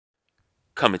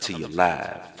coming to you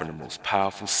live from the most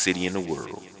powerful city in the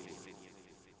world.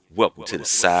 Welcome to the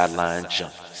Sideline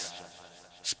Junkies,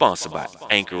 sponsored by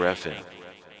Anchor FM.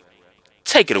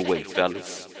 Take it away,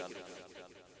 fellas.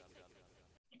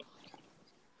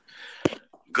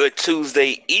 Good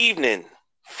Tuesday evening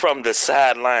from the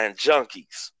Sideline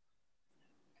Junkies.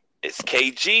 It's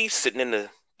KG sitting in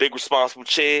the big responsible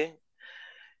chair.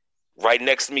 Right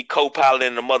next to me,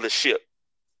 co-piloting the mothership.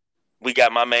 We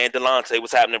got my man Delonte.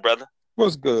 What's happening, brother?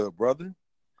 What's good, brother?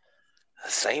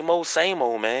 Same old,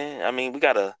 man. I mean, we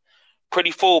got a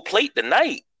pretty full plate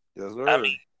tonight. Yes, sir. I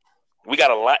mean, we got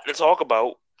a lot to talk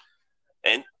about,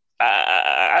 and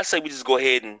I say we just go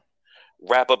ahead and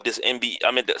wrap up this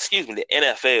the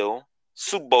NFL.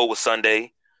 Super Bowl was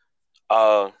Sunday.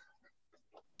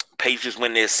 Patriots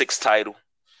win their sixth title.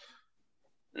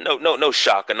 No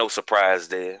shocker, no surprise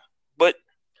there. But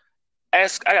I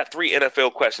got 3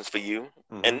 NFL questions for you,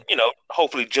 and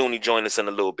hopefully Junie join us in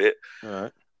a little bit.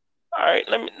 All right.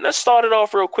 Let's start it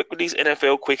off real quick with these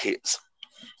NFL quick hits.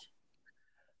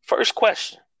 First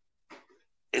question: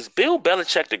 is Bill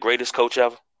Belichick the greatest coach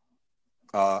ever?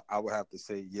 I would have to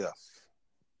say yes.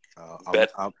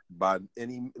 By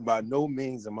no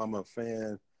means am I a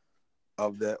fan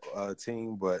of that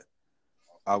team, but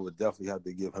I would definitely have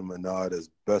to give him a nod as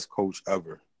best coach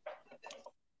ever.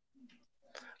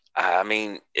 I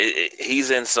mean,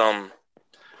 he's in some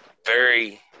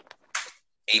very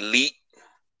elite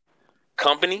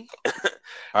company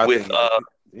with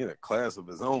in a class of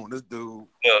his own. This dude,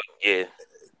 yeah,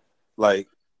 like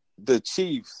the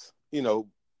Chiefs,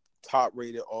 top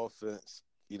rated offense.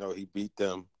 He beat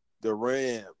them. The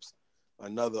Rams,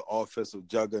 another offensive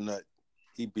juggernaut,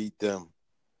 he beat them.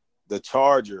 The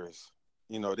Chargers,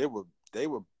 they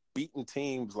were beating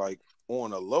teams like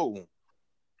on a low,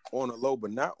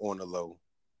 but not on a low.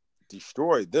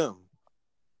 Destroyed them.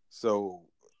 So,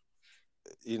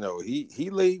 he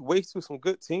laid waste to some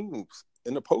good teams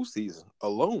in the postseason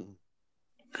alone.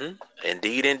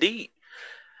 Indeed.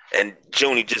 And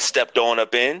Junie just stepped on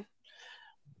up in.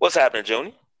 What's happening,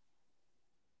 Junie?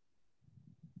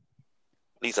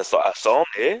 At least I saw him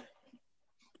there.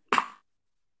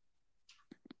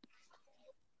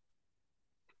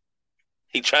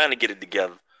 He trying to get it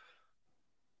together.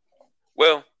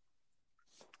 Well,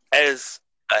 as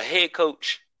a head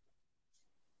coach,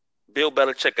 Bill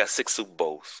Belichick got 6 Super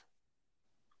Bowls.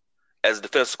 As a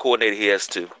defensive coordinator, he has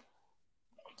 2.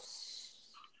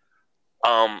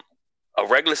 A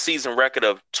regular season record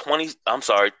of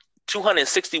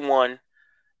 261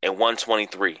 and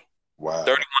 123. Wow.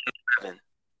 31-7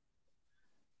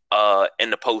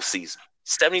 in the postseason.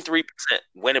 73%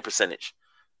 winning percentage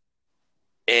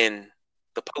in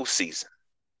the postseason.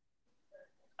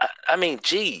 I mean,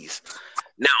 geez.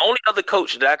 Now, only other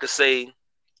coach that I could say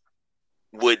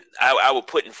I would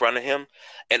put in front of him,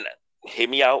 and hear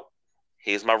me out,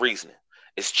 here's my reasoning.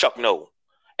 It's Chuck Noll.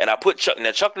 And I put Chuck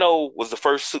Noll was the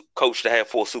first coach to have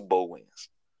 4 Super Bowl wins.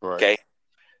 Right. Okay.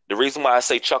 The reason why I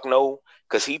say Chuck Noll,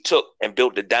 because he took and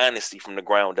built the dynasty from the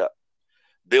ground up.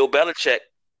 Bill Belichick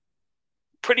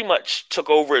pretty much took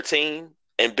over a team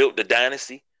and built the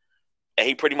dynasty, and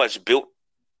he pretty much built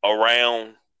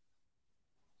around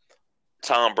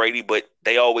Tom Brady, but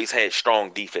they always had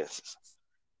strong defenses.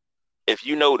 If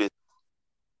you notice,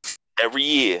 every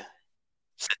year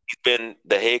since he's been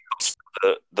the head coach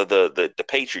of the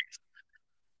Patriots,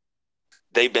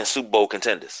 they've been Super Bowl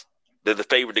contenders. They're the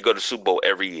favorite to go to Super Bowl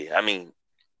every year. I mean,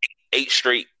 8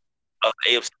 straight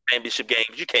AFC Championship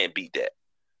games. You can't beat that.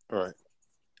 Right.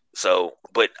 So,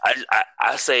 but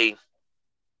I say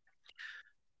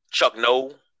Chuck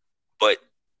Noll, but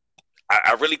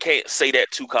I really can't say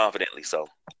that too confidently. So,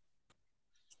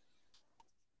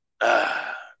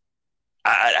 I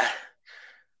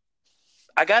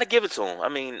got to give it to him. I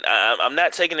mean, I'm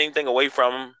not taking anything away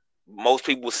from him. Most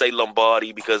people would say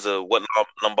Lombardi because of what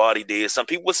Lombardi did. Some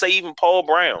people would say even Paul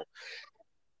Brown.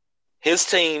 His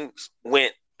teams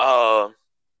went 10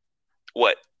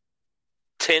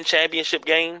 championship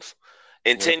games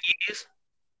in 10 years.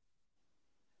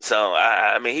 So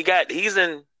I mean he's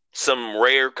in some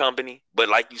rare company, but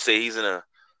like you say, he's in a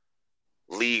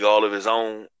league all of his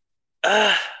own.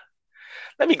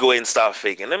 Let me go ahead and stop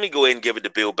faking. Let me go ahead and give it to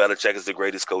Bill Belichick as the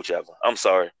greatest coach ever. I'm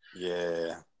sorry.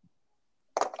 Yeah.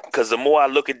 Because the more I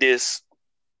look at this,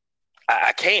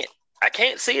 I can't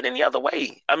see it any other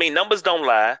way. I mean, numbers don't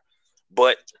lie,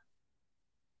 but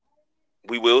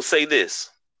we will say this.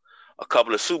 A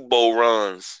couple of Super Bowl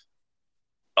runs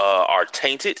are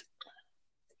tainted.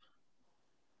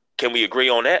 Can we agree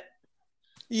on that?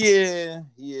 Yeah.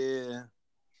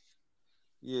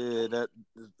 That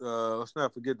let's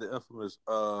not forget the infamous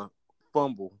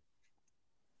fumble.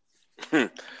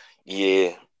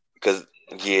 Yeah, because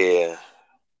yeah,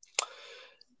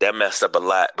 that messed up a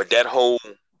lot. But that whole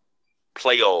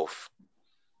playoff,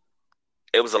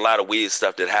 it was a lot of weird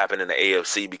stuff that happened in the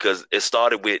AFC because it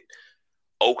started with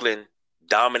Oakland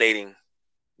dominating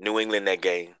New England that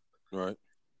game. Right.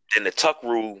 Then the tuck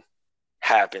rule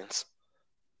happens.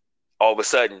 All of a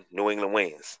sudden, New England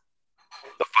wins.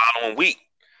 The following week,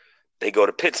 they go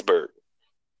to Pittsburgh.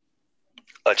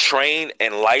 A trained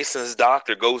and licensed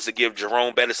doctor goes to give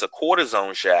Jerome Bettis a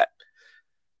cortisone shot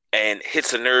and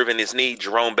hits a nerve in his knee.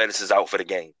 Jerome Bettis is out for the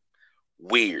game.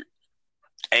 Weird.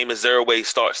 Amos Zerway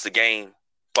starts the game,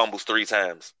 fumbles 3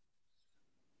 times.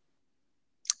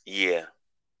 Yeah.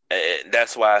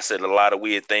 That's why I said a lot of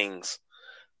weird things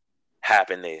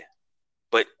happen there.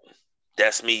 But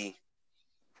that's me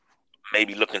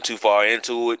maybe looking too far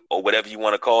into it or whatever you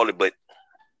want to call it. But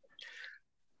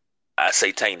I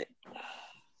say taint it.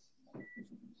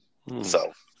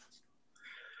 So,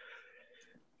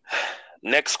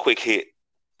 next quick hit.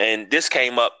 And this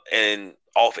came up in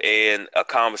off air in a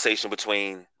conversation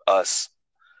between us.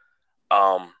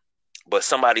 But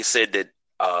somebody said that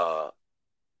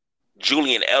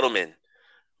Julian Edelman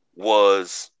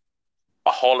was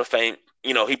a Hall of Fame.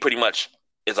 You know, he pretty much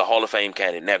is a Hall of Fame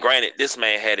candidate. Now, granted, this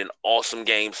man had an awesome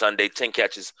game Sunday, 10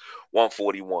 catches,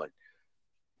 141.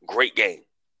 Great game.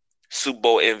 Super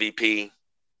Bowl MVP,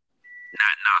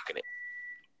 not knocking it.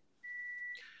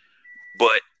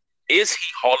 But is he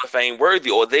Hall of Fame worthy,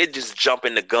 or they're just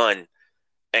jumping the gun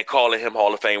and calling him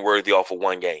Hall of Fame worthy off of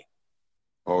one game?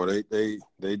 Oh, they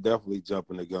definitely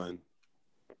jumping the gun.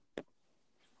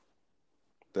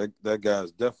 That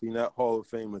guy's definitely not Hall of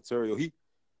Fame material.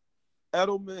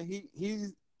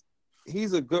 Edelman,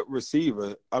 he's a good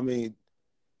receiver. I mean,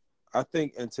 I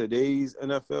think in today's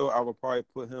NFL, I would probably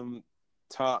put him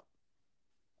top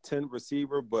 10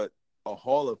 receiver, but a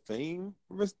Hall of Fame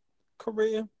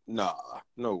career? Nah,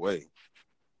 no way.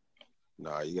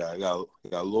 Nah, you got a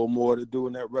little more to do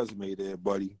in that resume there,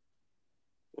 buddy.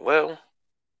 Well,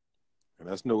 and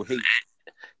that's no hate.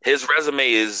 His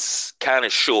resume is kind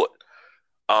of short.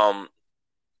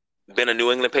 Been a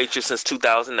New England Patriot since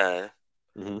 2009.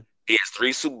 Mm-hmm. He has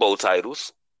 3 Super Bowl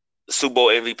titles, Super Bowl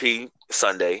MVP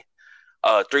Sunday.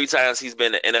 3 times he's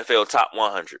been the NFL top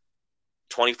 100,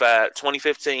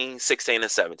 2015, 16,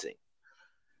 and 17.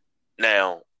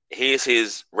 Now, here's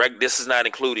his this is not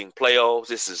including playoffs.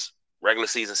 This is regular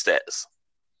season stats.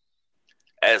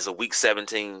 As of week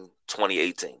 17,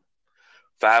 2018,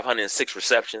 506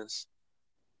 receptions,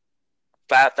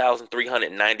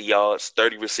 5,390 yards,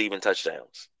 30 receiving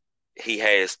touchdowns. He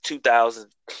has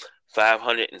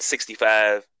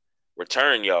 2,565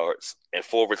 return yards and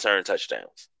 4 return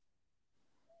touchdowns.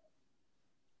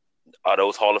 Are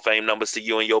those Hall of Fame numbers to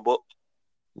you in your book?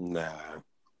 Nah.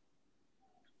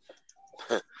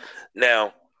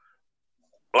 Now,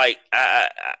 like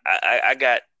I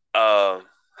got I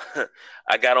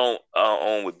got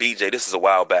on with BJ. This is a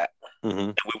while back, mm-hmm. and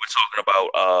we were talking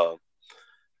about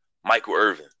Michael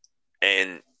Irvin,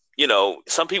 and you know,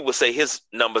 some people say his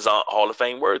numbers aren't Hall of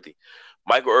Fame worthy.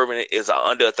 Michael Irvin is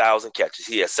under 1,000 catches.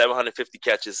 He has 750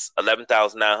 catches,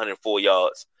 11,904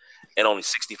 yards, and only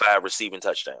 65 receiving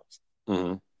touchdowns.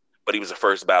 Mm-hmm. But he was the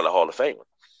first ballot Hall of Famer.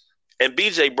 And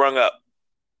BJ brung up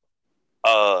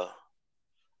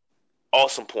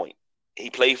awesome point. He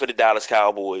played for the Dallas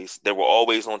Cowboys. They were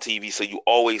always on TV, so you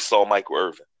always saw Michael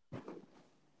Irvin.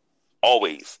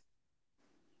 Always.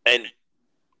 And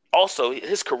also,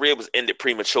 his career was ended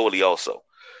prematurely also.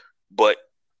 But,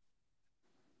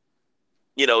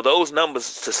 you know, those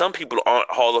numbers to some people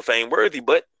aren't Hall of Fame worthy,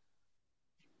 but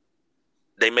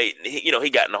they made, you know, he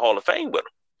got in the Hall of Fame with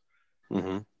them.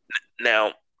 Mm-hmm.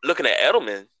 Now, looking at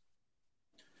Edelman,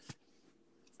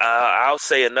 I'll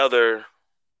say another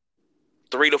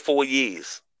 3 to 4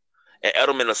 years, and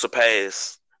Edelman will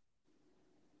surpass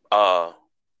Michael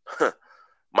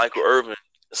Irvin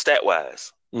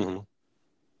stat-wise. Mm-hmm.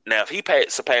 Now, if he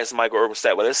surpasses Michael Irvin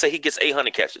stat-wise, let's say he gets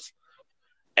 800 catches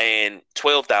and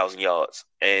 12,000 yards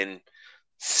and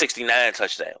 69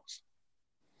 touchdowns.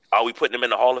 Are we putting him in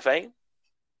the Hall of Fame?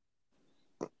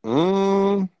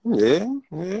 Yeah.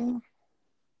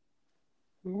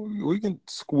 We can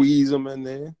squeeze him in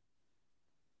there.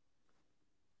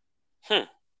 I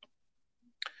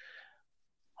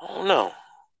don't know.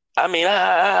 I mean,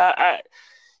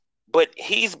 but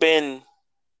he's been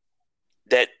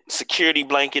that security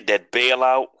blanket, that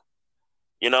bailout,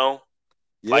 you know?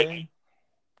 Yeah. Like,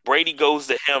 Brady goes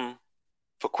to him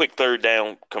for quick third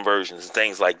down conversions and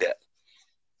things like that.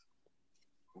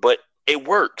 But it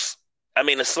works. I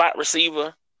mean, a slot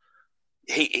receiver,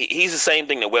 he's the same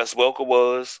thing that Wes Welker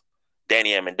was,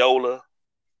 Danny Amendola,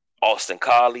 Austin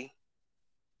Collie.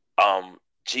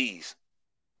 Geez,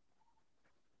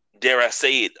 dare I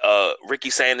say it, Ricky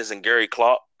Sanders and Gary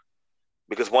Clark,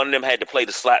 because one of them had to play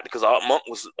the slot because Art Monk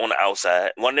was on the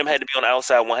outside. One of them had to be on the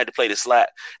outside. One had to play the slot,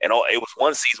 and it was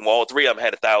one season where all three of them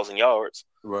had 1,000 yards.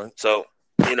 Right. So,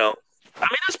 I mean,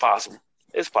 it's possible.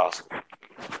 It's possible.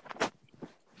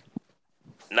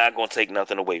 Not going to take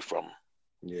nothing away from them.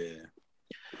 Yeah.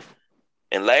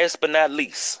 And last but not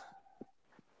least,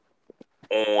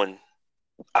 on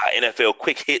our NFL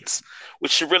quick hits,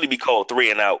 which should really be called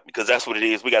 3 and Out, because that's what it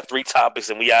is. We got 3 topics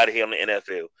and we out of here on the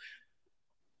NFL.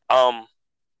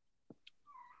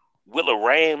 Will the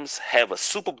Rams have a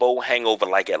Super Bowl hangover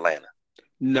like Atlanta?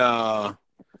 Nah.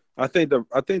 I think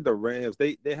the Rams,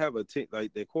 they have a team,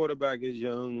 like their quarterback is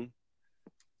young.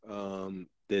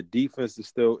 Their defense is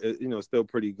still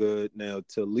pretty good. Now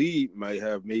Talib might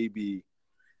have maybe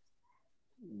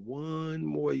one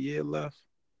more year left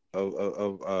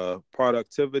of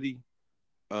productivity.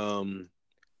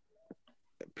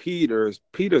 Peters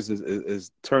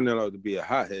is turning out to be a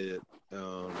hothead,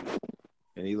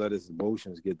 and he let his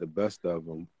emotions get the best of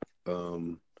him.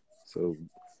 So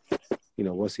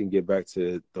once he can get back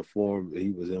to the form that he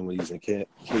was in when he was in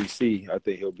KC, I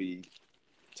think he'll be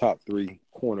top 3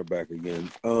 cornerback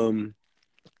again. No,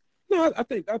 I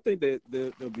think that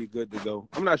they'll be good to go.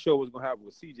 I'm not sure what's going to happen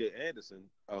with C.J. Anderson.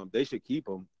 They should keep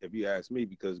him, if you ask me,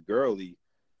 because Gurley.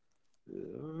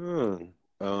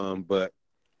 But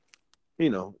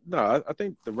no, I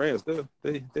think the Rams they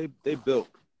built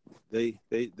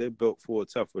for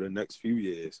tough for the next few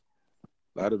years.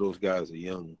 A lot of those guys are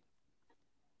young.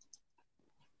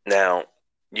 Now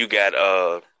you got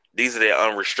these are their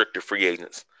unrestricted free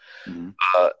agents. Mm-hmm.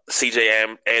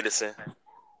 C.J. Anderson,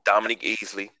 Dominic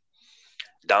Easley,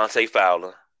 Dante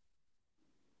Fowler,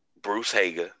 Bryce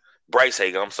Hager,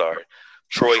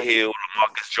 Troy Hill,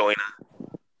 Marcus Joyner,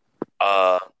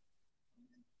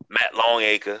 Matt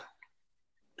Longacre,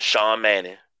 Sean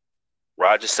Manning,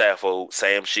 Roger Saffold,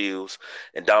 Sam Shields,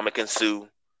 and Ndamukong Suh,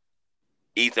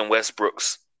 Ethan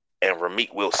Westbrooks, and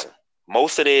Ramik Wilson.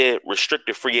 Most of their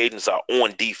restricted free agents are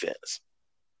on defense.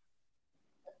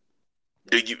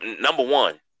 Number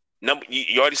one,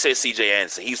 you already said C.J.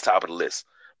 Anderson. He's top of the list.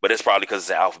 But that's probably because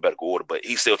it's in alphabetical order. But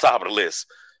he's still top of the list.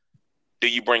 Do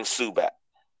you bring Suh back?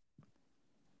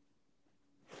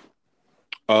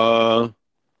 Yeah,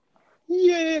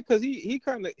 because he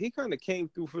kind of came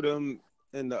through for them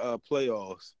in the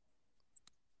playoffs.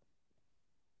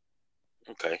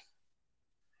 Okay.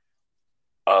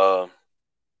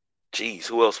 Geez,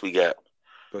 who else we got?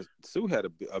 But Suh had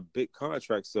a big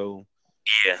contract, so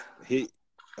yeah, he's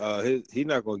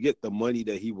not gonna get the money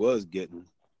that he was getting.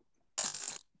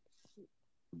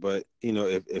 But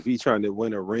if he's trying to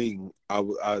win a ring, I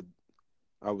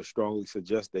would strongly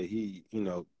suggest that he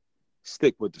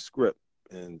stick with the script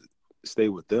and stay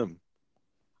with them.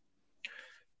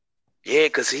 Yeah,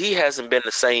 because he hasn't been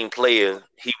the same player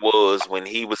he was when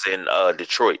he was in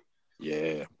Detroit.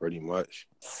 Yeah, pretty much.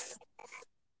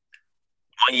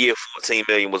 1 year, $14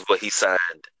 million was what he signed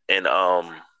in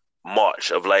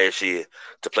March of last year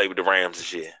to play with the Rams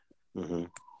this year. Mm-hmm.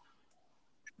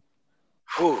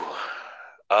 Whew.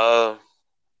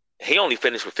 He only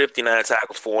finished with 59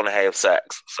 tackles, 4.5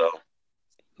 sacks. So,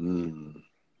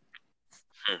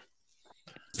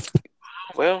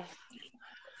 Well,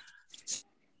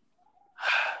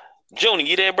 Junior,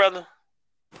 you there, brother?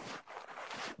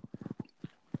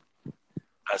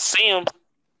 I see him.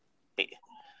 I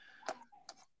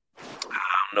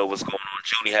don't know what's going on.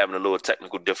 Junior having a little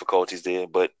technical difficulties there,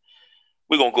 but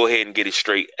we're going to go ahead and get it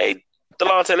straight. Hey,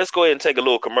 Delonte, let's go ahead and take a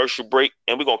little commercial break,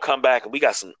 and we're going to come back, and we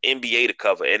got some NBA to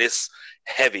cover, and it's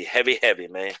heavy,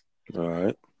 man. All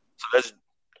right. So let's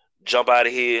jump out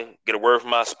of here, get a word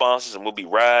from our sponsors, and we'll be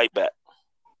right back.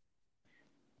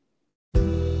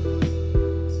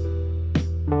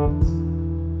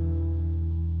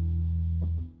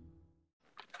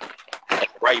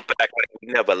 Right back like we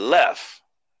never left.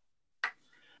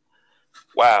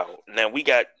 Wow. Now we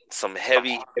got some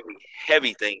heavy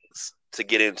things to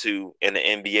get into in the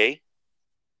NBA.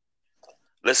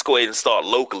 Let's go ahead and start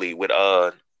locally with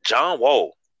John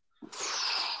Wall.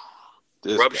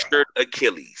 Ruptured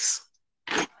Achilles.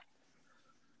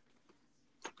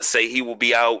 Say he will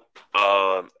be out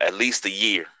at least a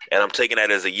year, and I'm taking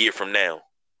that as a year from now.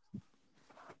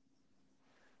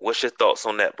 What's your thoughts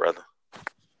on that, brother?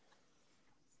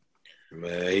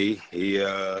 Man,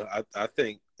 I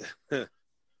think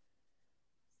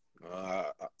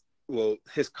well,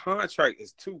 his contract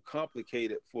is too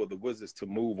complicated for the Wizards to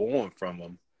move on from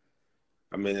him.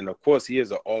 I mean, and of course he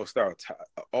is an all-star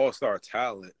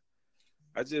talent.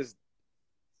 I don't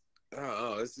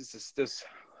know. It's just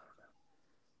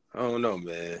I don't know,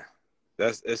 man.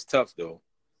 it's tough though.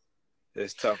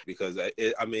 It's tough because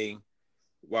I mean,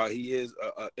 while he is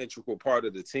an integral part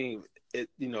of the team, the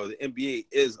NBA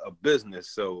is a business.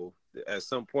 So at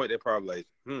some point, they're probably like,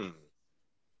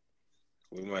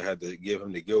 we might have to give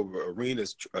him the Gilbert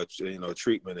Arenas,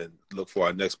 treatment and look for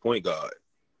our next point guard.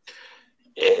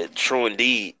 Yeah, true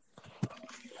indeed.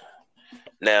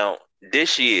 Now,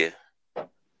 this year,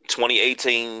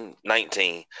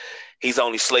 2018-19, he's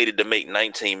only slated to make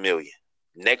 $19 million.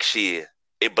 Next year,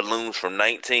 it balloons from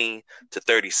 19 to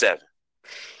 37.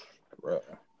 Right.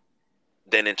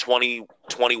 Then in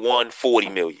 2021, 40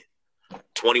 million.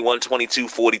 21-22,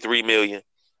 43 million.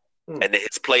 And then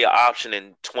his player option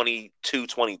in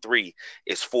 22-23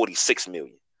 is 46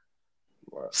 million.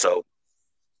 Wow. So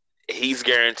he's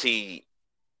guaranteed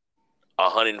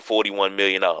 $141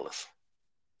 million.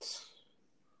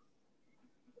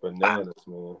 Bananas,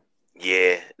 man.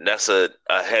 Yeah, that's a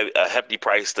hefty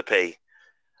price to pay.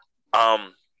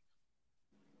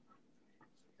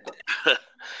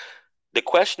 The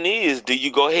question is, do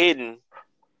you go ahead and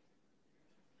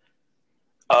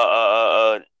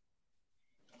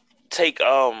take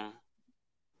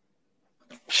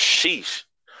sheesh?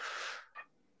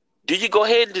 Do you go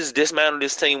ahead and just dismantle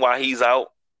this team while he's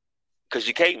out? Because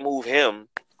you can't move him.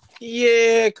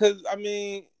 Yeah, because I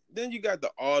mean, then you got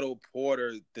the Otto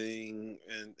Porter thing,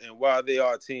 and while they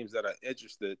are teams that are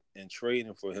interested in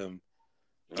trading for him,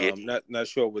 not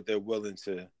sure what they're willing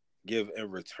to give in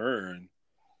return.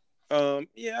 I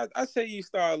say you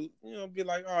start, be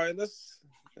like, all right, let's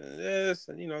this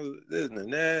and this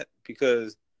and that,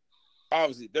 because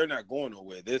obviously they're not going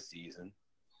nowhere this season,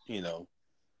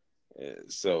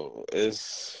 So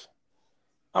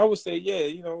I would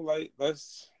say,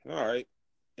 let's all right,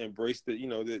 embrace the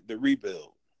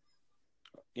rebuild.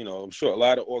 I'm sure a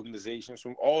lot of organizations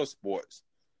from all sports,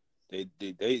 they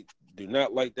do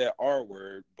not like that R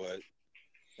word, but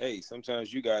hey,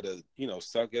 sometimes you gotta,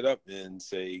 suck it up and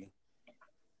say,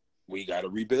 we gotta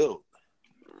rebuild.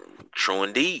 True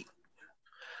indeed.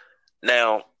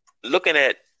 Now, looking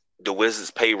at the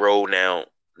Wizards' payroll now,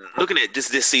 looking at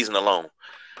just this season alone,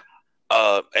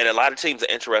 and a lot of teams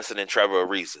are interested in Trevor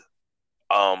Ariza.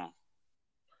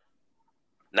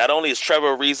 Not only is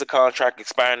Trevor Ariza contract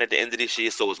expiring at the end of this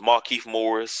year, so is Markieff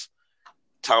Morris,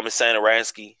 Thomas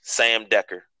Satoransky, Sam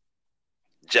Decker,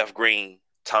 Jeff Green,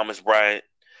 Thomas Bryant,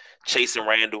 Chasson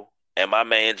Randall, and my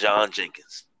man John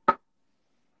Jenkins.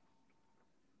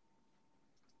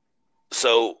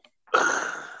 So,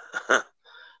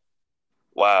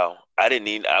 wow, I didn't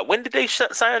even. When did they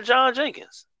sign John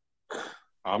Jenkins?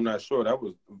 I'm not sure. That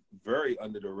was very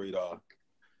under the radar.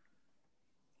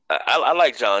 I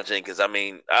like John Jenkins. I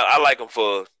mean, I like him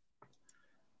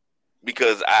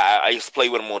because I used to play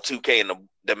with him on 2K, and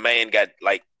the man got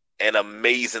like an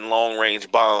amazing long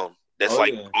range bomb that's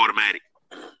automatic.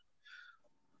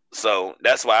 So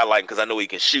that's why I like him, because I know he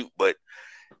can shoot, but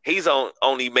he's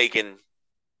only making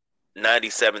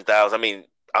 97,000. I mean,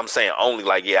 I'm saying only,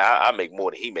 like, I make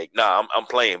more than he make. Nah, I'm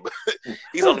playing, but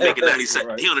he's only making 97.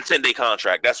 Right. He on a 10-day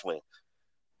contract. That's when.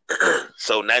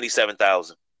 So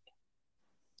 97,000.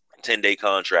 10-day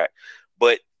contract.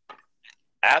 But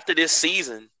after this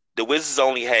season, the Wizards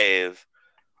only have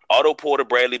Otto Porter,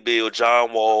 Bradley Beal,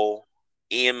 John Wall,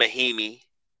 Ian Mahinmi,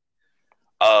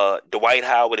 Dwight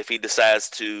Howard if he decides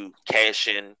to cash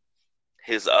in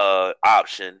his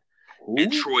option,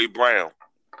 and Troy Brown.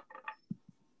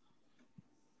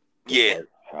 Yeah, Dwight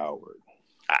Howard.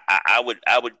 I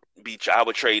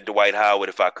would trade Dwight Howard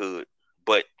if I could,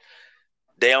 but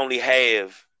they only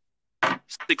have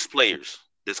 6 players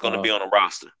that's going to be on the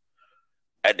roster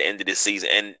at the end of this season,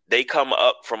 and they come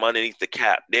up from underneath the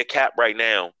cap. Their cap right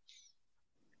now,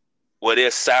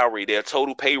 their salary, their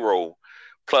total payroll,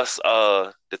 plus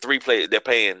the 3 players they're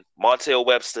paying: Montel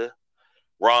Webster,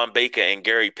 Ron Baker, and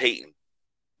Gary Payton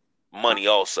money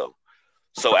also.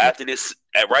 So after this,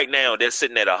 right now they're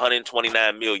sitting at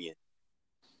 $129 million.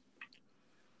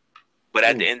 But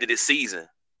at the end of this season,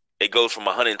 it goes from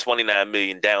 $129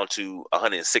 million down to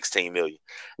 $116 million.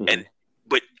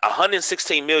 But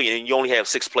 $116 million, and you only have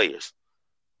 6 players.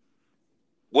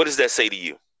 What does that say to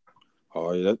you?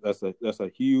 Oh, yeah, that's a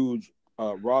huge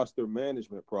roster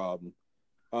management problem.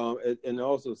 And it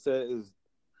also says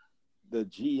the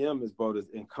GM is about as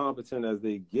incompetent as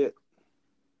they get.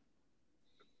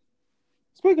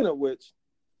 Speaking of which,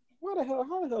 how the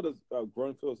hell does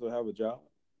Grunfeld still have a job?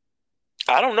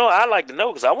 I don't know. I'd like to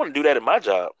know, because I want to do that at my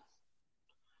job.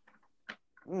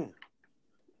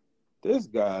 This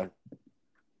guy.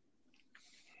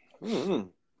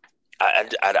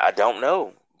 I don't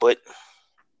know, but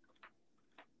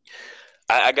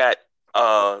I got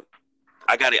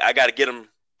to get him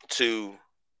to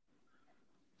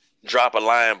drop a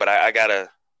line, but I got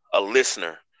a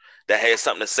listener that has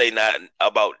something to say not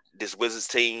about this Wizards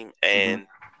team and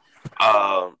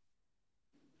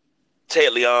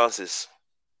Ted Leonsis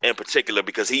in particular,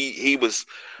 because he was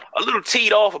a little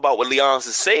teed off about what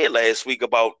Leonsis said last week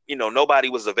about, nobody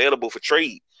was available for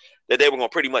trade, that they were going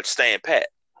to pretty much stand pat.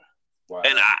 Wow.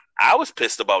 And I was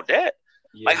pissed about that.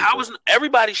 Yeah, like, how was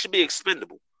everybody should be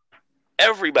expendable?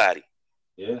 Everybody.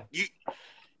 Yeah.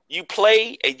 You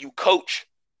play and you coach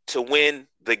to win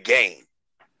the game.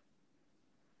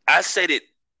 I said it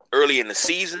early in the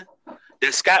season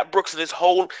that Scott Brooks and his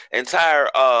whole entire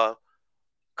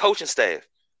coaching staff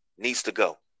needs to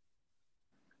go.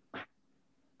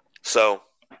 So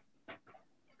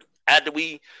after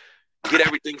we get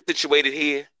everything situated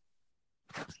here,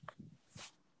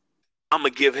 I'm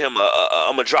gonna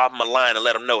drop him a line and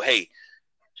let him know, hey,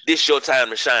 this your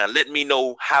time to shine. Let me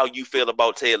know how you feel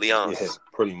about Ted Leonsis. Yeah,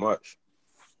 pretty much.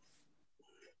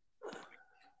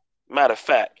 Matter of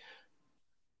fact,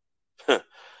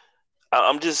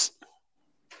 I'm just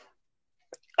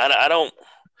I don't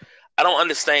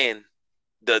understand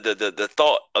the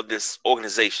thought of this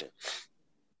organization.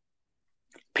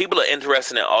 People are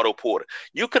interested in Otto Porter.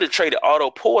 You could have traded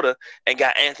Otto Porter and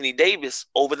got Anthony Davis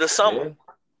over the summer. Yeah.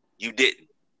 You didn't.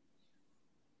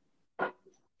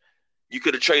 You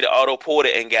could have traded Otto Porter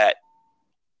and got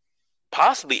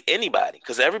possibly anybody,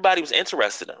 because everybody was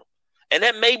interested in him. And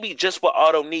that may be just what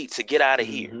Otto needs to get out of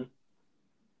here.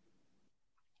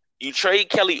 You trade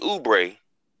Kelly Oubre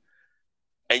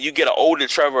and you get an older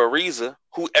Trevor Ariza,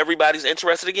 who everybody's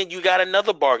interested in. You got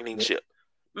another bargaining chip.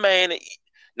 Man,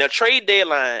 now trade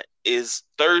deadline is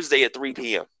Thursday at 3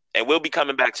 p.m. And we'll be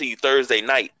coming back to you Thursday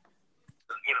night,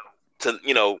 to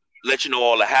let you know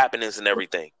all the happenings and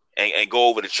everything, and go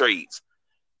over the trades.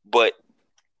 But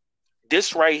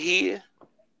this right here,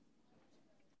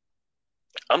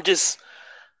 I'm just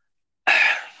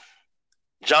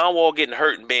John Wall getting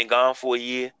hurt and being gone for a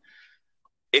year.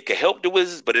 It could help the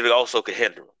Wizards, but it also could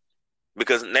hinder them,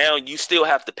 because now you still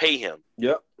have to pay him.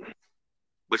 Yep.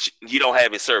 But you don't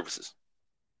have his services.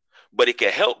 But it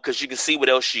can help because you can see what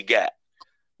else you got.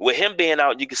 With him being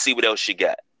out, you can see what else you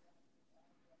got.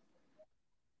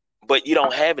 But you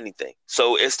don't have anything.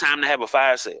 So it's time to have a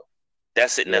fire sale.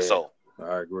 That's it, and that's all.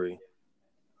 I agree.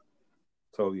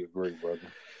 Totally agree, brother.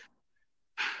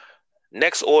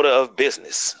 Next order of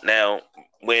business. Now,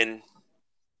 when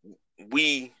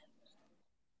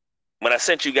I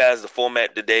sent you guys the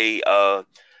format today,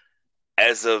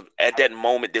 as of at that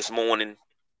moment this morning,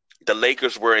 the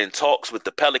Lakers were in talks with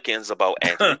the Pelicans about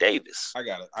Anthony Davis. I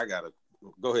got it.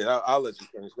 Go ahead. I'll let you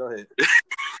finish. Go ahead.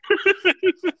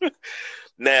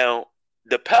 Now,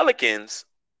 the Pelicans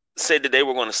said that they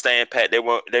were going to stand pat. They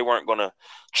weren't going to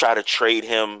try to trade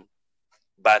him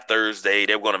by Thursday.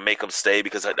 They were going to make him stay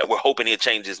because we're hoping he'll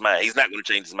change his mind. He's not going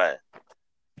to change his mind.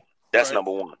 That's right.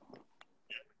 Number one.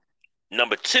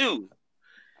 Number two,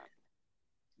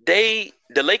 the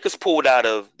Lakers pulled out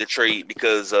of the trade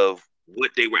because of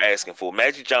what they were asking for.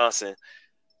 Magic Johnson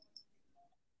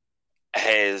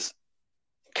has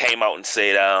came out and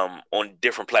said on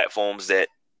different platforms that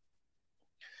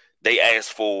they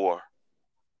asked for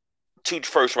 2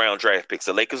 first-round draft picks.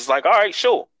 The Lakers was like, all right,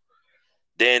 sure.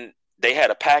 Then they had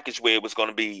a package where it was going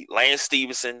to be Lance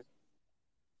Stevenson,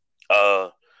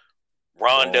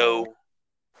 Rondo,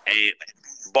 and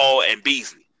Ball and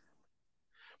Beasley.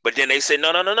 But then they said,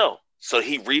 no. So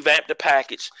he revamped the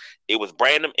package. It was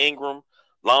Brandon Ingram,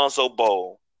 Lonzo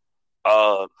Ball,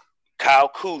 Kyle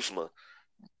Kuzma,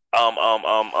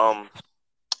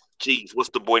 what's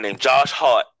the boy named? Josh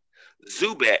Hart,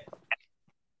 Zubac,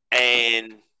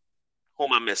 and who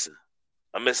am I missing?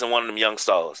 I'm missing one of them young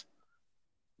stars.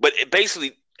 But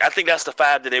basically, I think that's the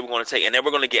 5 that they were going to take. And they were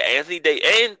going to get Anthony Davis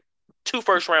and 2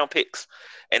 first-round picks.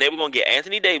 And they were going to get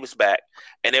Anthony Davis back.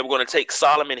 And they were going to take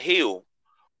Solomon Hill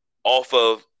off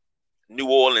of New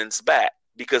Orleans back,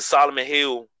 because Solomon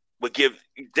Hill would give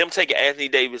them, taking Anthony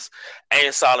Davis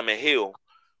and Solomon Hill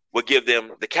would give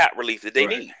them the cap relief that they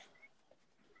need.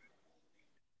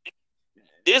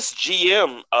 This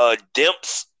GM,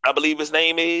 Demps, I believe his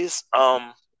name is,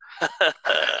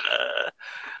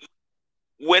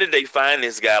 where did they find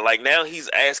this guy? Like, now he's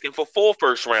asking for 4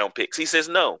 first-round picks. He says,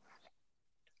 no,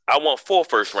 I want 4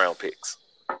 first-round picks.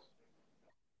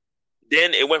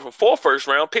 Then it went from 4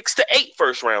 first-round picks to 8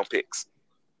 first-round picks.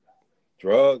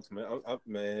 Drugs, man.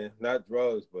 Man, not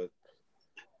drugs, but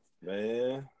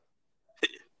man,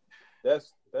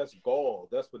 that's gall.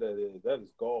 That's what that is. That is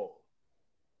gall.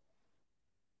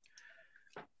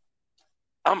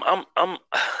 I'm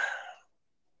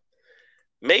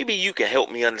maybe you can help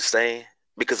me understand,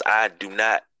 because I do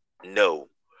not know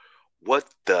what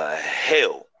the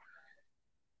hell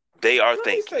They are Let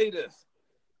thinking. me say this: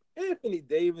 Anthony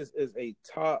Davis is a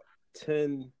top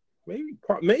 10,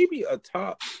 maybe a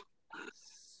top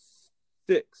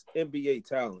 6 NBA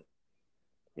talent.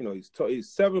 You know, he's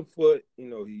 7 foot. You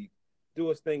know, he do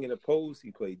his thing in the post.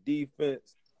 He played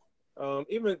defense.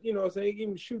 Even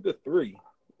even shoot the three.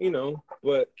 You know,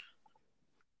 but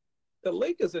the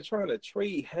Lakers are trying to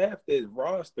trade half their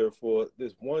roster for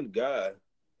this one guy.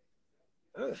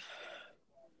 And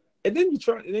then you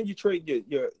trade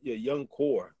your young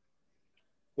core,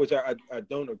 which I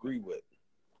don't agree with.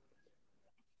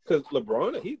 Because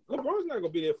LeBron's not gonna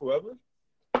be there forever.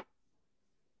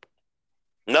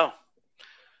 No.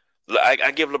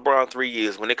 I give LeBron 3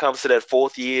 years. When it comes to that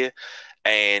 4th year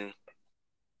and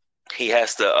he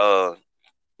has to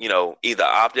either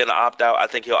opt in or opt out, I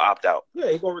think he'll opt out.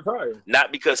 Yeah, he's gonna retire.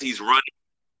 Not because he's running.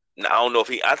 I don't know if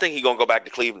I think he's gonna go back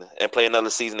to Cleveland and play another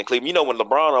season in Cleveland. You know, when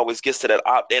LeBron always gets to that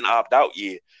opt in, opt out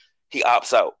year, he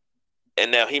opts out.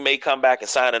 And now he may come back and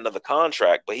sign another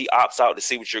contract, but he opts out to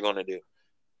see what you're gonna do.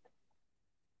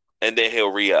 And then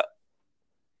he'll re-up.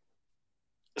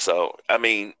 So, I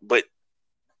mean, but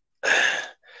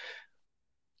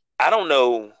I don't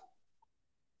know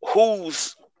who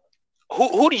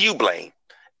do you blame?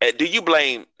 Do you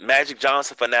blame Magic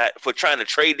Johnson for trying to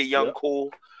trade the young core,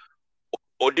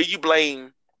 or do you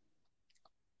blame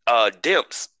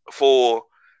Demps for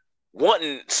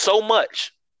wanting so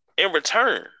much in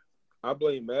return? I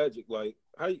blame Magic. Like,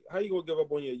 how you gonna give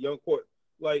up on your young core?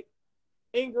 Like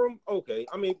Ingram, okay.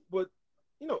 I mean, but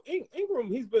Ingram,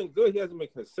 he's been good. He hasn't been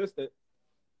consistent.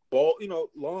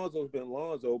 Lonzo's been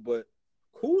Lonzo, but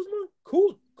Kuzma,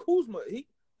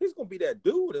 he's gonna be that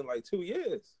dude in like 2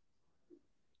 years.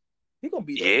 He's gonna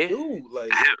be that dude.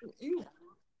 Like,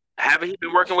 haven't he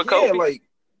been working with Kobe? Yeah, like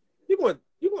you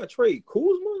gonna trade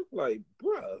Kuzma? Like,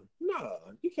 bruh, nah,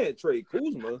 you can't trade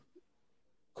Kuzma.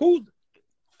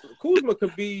 Kuzma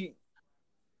could be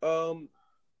the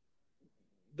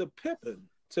Pippen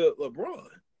to LeBron.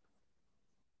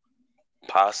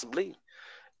 Possibly.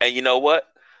 And you know what?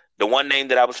 The one name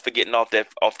that I was forgetting off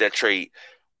that trade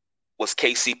was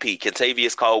KCP,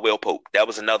 Kentavious Caldwell-Pope. That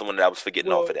was another one that I was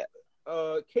forgetting off of that.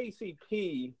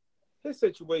 KCP, his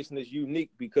situation is unique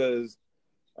because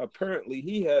apparently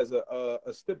he has a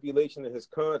stipulation in his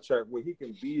contract where he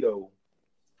can veto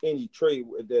any trade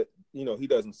that he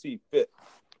doesn't see fit,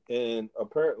 and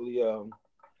apparently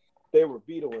they were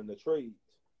vetoing the trades.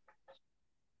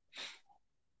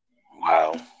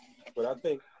 Wow. But I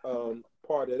think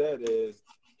part of that is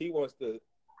he wants to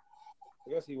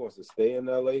stay in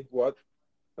LA. Well,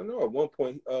 I know at one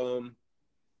point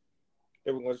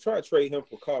they were going to try to trade him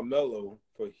for Carmelo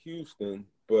for Houston,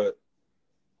 but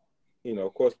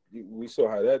of course we saw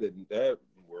how that didn't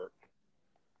work.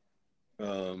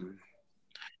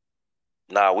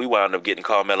 Nah, we wound up getting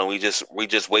Carmelo. We just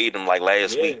waived him like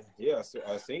last week. Yeah, so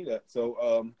I seen that.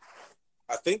 So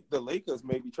I think the Lakers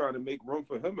may be trying to make room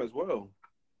for him as well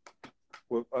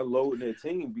with unloading their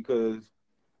team because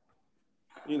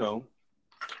you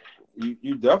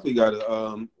definitely got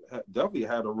to definitely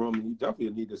had a room, and you definitely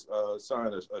need to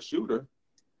sign a shooter.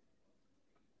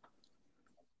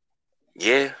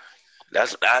 Yeah,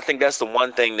 I think that's the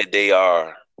one thing that they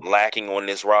are lacking on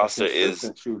this roster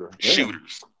is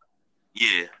shooters.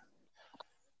 Yeah,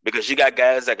 because you got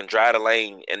guys that can drive the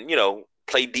lane and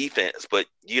play defense, but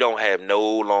you don't have no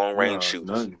long range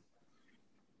shooters. None.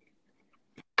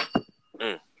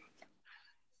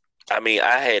 I mean,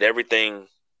 I had everything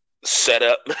set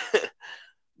up,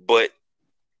 but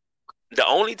the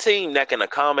only team that can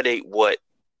accommodate what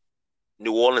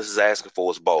New Orleans is asking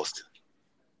for is Boston.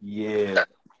 Yeah.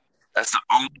 That's the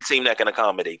only team that can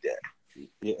accommodate that.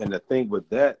 Yeah, and the thing with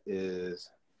that is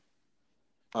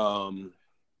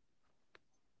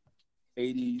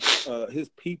his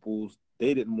peoples,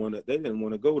 they didn't want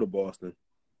to go to Boston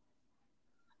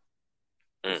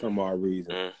for some odd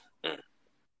reason.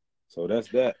 So that's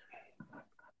that.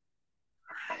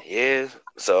 Yeah.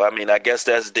 So I mean, I guess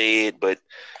that's dead, but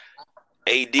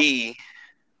AD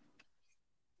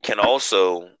can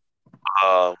also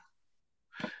now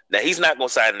he's not going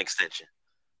to sign an extension,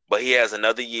 but he has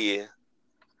another year,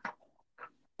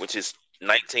 which is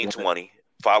 19-20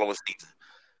 following season.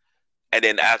 And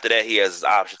then after that, he has his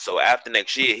option. So after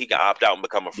next year, he can opt out and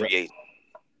become a free agent.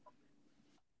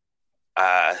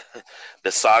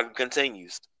 The saga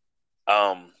continues.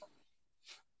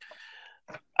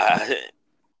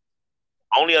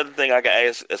 Only other thing I can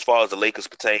ask as far as the Lakers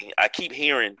pertain, I keep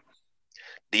hearing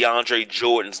DeAndre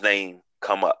Jordan's name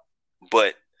come up.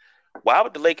 But why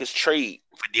would the Lakers trade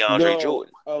for DeAndre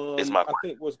Jordan? Is my question. I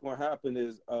think what's going to happen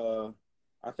is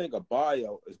I think a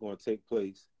buyout is going to take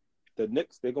place. The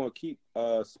Knicks, they're going to keep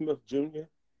Smith Jr.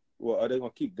 well, are they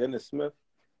gonna keep Dennis Smith?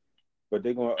 But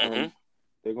they're gonna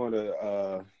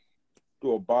Mm-hmm.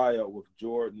 Do a buyout with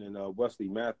Jordan and Wesley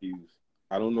Matthews.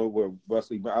 I don't know where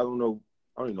Wesley. I don't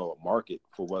even know a market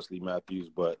for Wesley Matthews,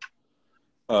 but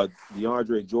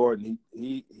DeAndre Jordan,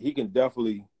 he can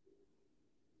definitely.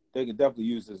 They can definitely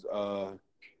use his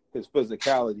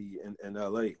physicality in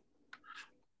LA.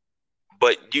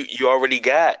 But you already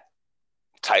got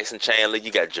Tyson Chandler.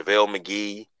 You got JaVale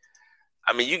McGee.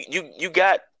 I mean, you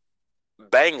got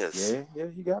bangers. Yeah,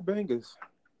 you got bangers.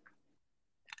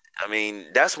 I mean,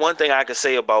 that's one thing I can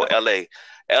say about LA.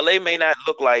 LA may not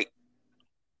look like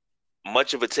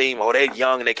much of a team. Oh, they're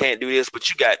young and they can't do this. But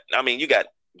you got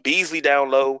Beasley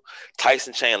down low,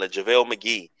 Tyson Chandler, JaVale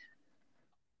McGee.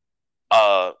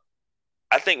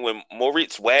 I think when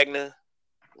Moritz Wagner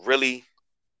really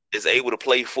is able to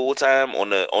play full time on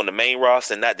the main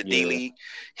roster and not the D League,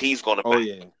 he's gonna. Oh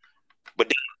yeah. But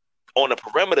then on the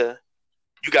perimeter,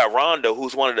 you got Rondo,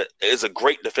 who's is a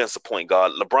great defensive point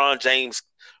guard. LeBron James,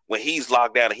 when he's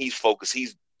locked down and he's focused,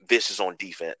 he's vicious on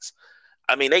defense.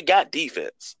 I mean, they got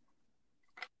defense.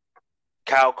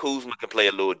 Kyle Kuzma can play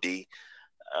a little D.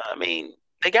 I mean,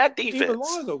 they got defense. Even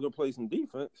Lonzo can play some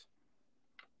defense.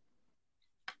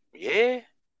 Yeah.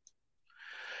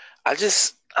 I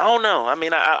don't know. I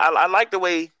mean, I like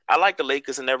the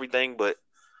Lakers and everything, but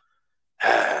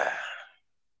I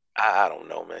don't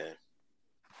know, man.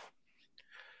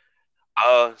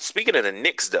 Speaking of the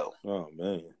Knicks, though. Oh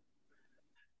man.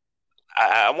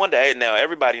 I wanted to add now.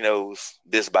 Everybody knows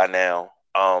this by now.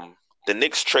 The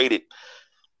Knicks traded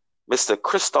Mr.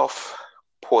 Kristaps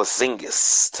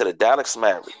Porzingis to the Dallas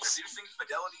Mavericks.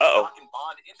 Uh-oh.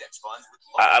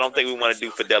 I don't think we want to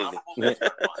do Fidelity.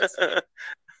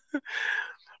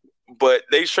 But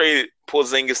they traded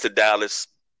Porzingis to Dallas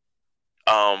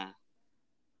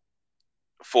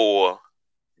for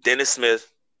Dennis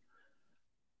Smith,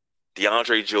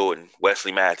 DeAndre Jordan,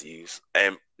 Wesley Matthews.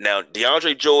 And now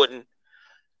DeAndre Jordan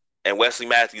and Wesley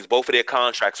Matthews, both of their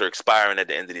contracts are expiring at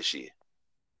the end of this year.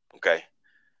 Okay.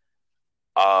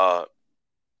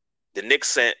 The Knicks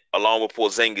sent, along with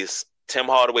Porzingis, Tim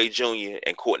Hardaway Jr.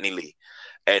 and Courtney Lee.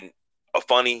 And a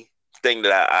funny thing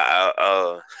that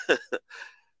I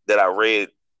that I read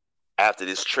after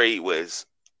this trade was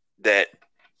that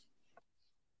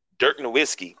Dirk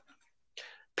Nowitzki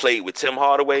played with Tim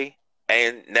Hardaway,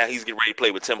 and now he's getting ready to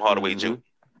play with Tim Hardaway Jr.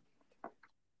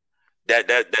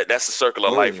 That's the circle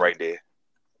of life right there.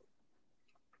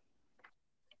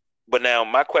 But now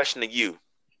my question to you: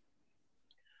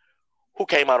 who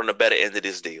came out on the better end of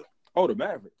this deal? Oh, the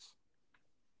Mavericks.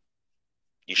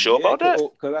 You sure about that?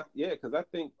 Because I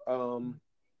think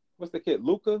what's the kid?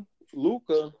 Luka.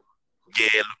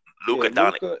 Yeah, Luka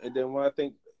Doncic. And then when I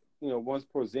think, once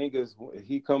Porzingis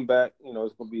he come back,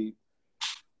 it's gonna be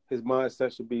his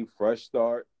mindset should be fresh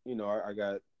start. I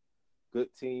got good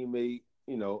teammate.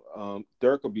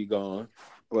 Dirk will be gone,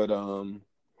 but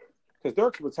because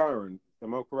Dirk's retiring.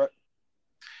 Am I correct?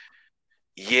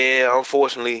 Yeah,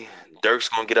 unfortunately, Dirk's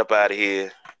gonna get up out of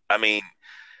here. I mean,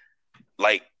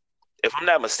 like, if I'm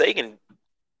not mistaken,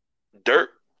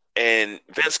 Dirk and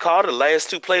Vince Carter, the last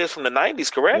two players from the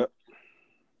 90s, correct? Yep.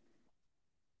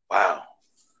 Wow.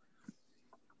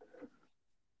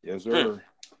 Yes, sir.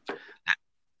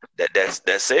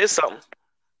 That says something.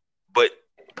 But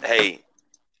hey,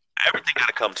 everything got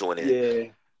to come to an end.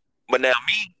 Yeah. But now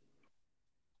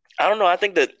I don't know. I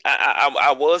think that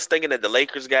I was thinking that the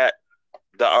Lakers got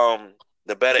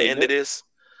the better end of this.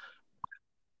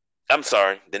 I'm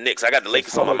sorry, the Knicks. I got the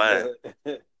Lakers on my mind.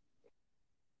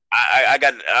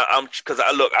 Because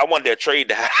I wanted that trade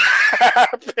to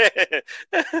happen.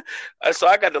 So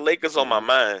I got the Lakers on my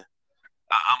mind.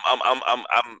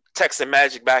 I'm texting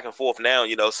Magic back and forth now,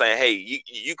 saying, hey,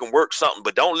 you can work something,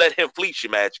 but don't let him fleece you,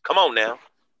 Magic. Come on now.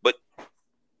 But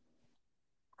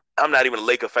I'm not even a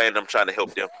Laker fan. I'm trying to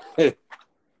help them.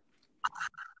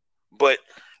 But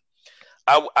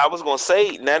I was going to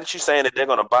say, now that you're saying that they're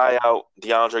going to buy out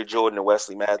DeAndre Jordan and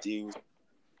Wesley Matthews,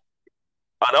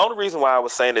 the only reason why I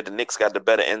was saying that the Knicks got the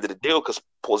better end of the deal because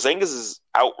Porzingis is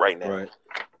out right now. Right.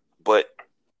 But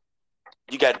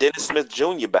you got Dennis Smith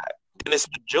Jr. back. Dennis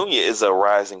Smith Jr. is a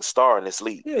rising star in this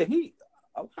league. Yeah,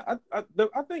 I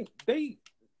think they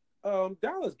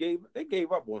Dallas gave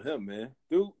up on him, man.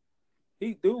 Dude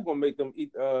gonna make them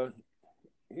eat.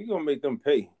 He gonna make them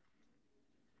pay.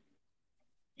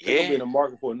 They're gonna be in the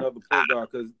market for another point guard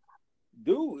because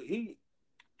dude, he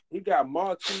got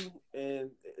marquee and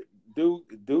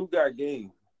dude got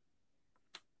game.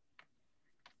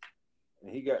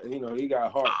 And he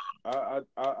got heart.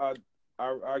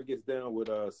 I get down with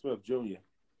Smith Jr.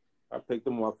 I picked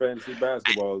him on my fantasy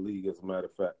basketball league, as a matter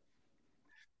of fact.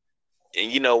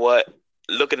 And you know what?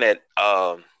 Looking at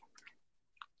the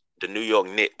New York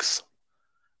Knicks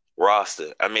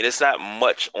roster, I mean, it's not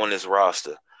much on this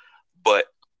roster, but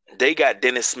they got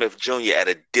Dennis Smith Jr. at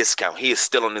a discount. He is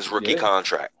still on his rookie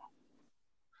contract.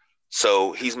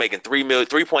 So he's making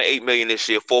 $3.8 million this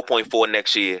year, 4.4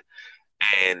 next year,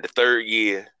 and the third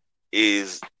year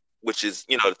which is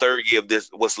the third year of this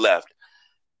what's left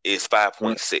is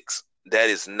 5.6. That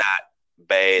is not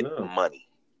bad money.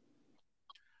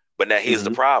 But now here's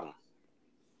the problem: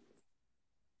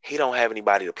 he don't have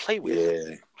anybody to play with.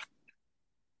 Yeah.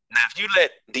 Now, if you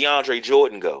let DeAndre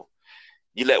Jordan go,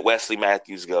 you let Wesley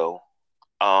Matthews go.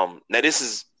 Now this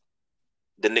is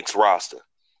the Knicks roster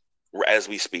as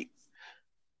we speak.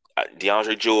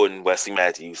 DeAndre Jordan, Wesley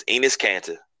Matthews, Enes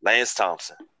Kanter, Lance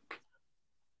Thompson,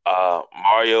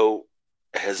 Mario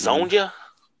Hezonja,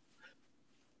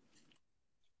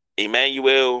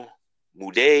 Emmanuel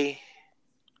Mudiay,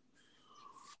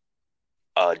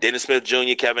 Dennis Smith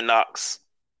Jr., Kevin Knox,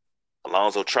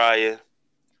 Alonzo Trier,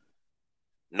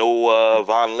 Noah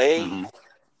Vonleh,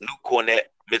 Luke Cornett,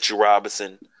 Mitchell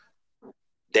Robinson,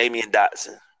 Damian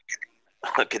Dotson,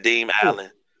 Kadeem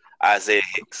Allen, Isaiah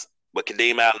Hicks. But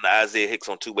Kadeem Allen and Isaiah Hicks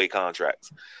on two-way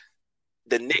contracts.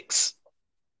 The Knicks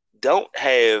don't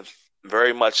have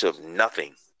very much of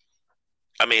nothing.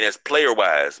 I mean, as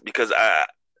player-wise,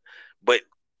 but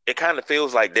it kind of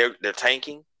feels like they're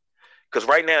tanking because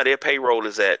right now their payroll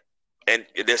is and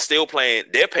they're still paying.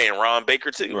 They're paying Ron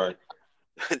Baker too. Right.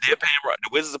 They're paying the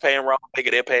Wizards are paying Ron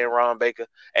Baker. They're paying Ron Baker,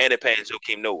 and they're paying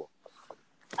Joakim Noah.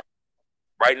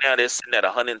 Right now, they're sitting at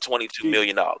 $122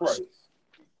 million. Right.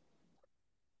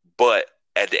 But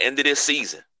at the end of this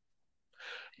season,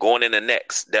 going in the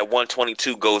next, that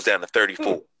 122 goes down to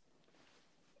 34.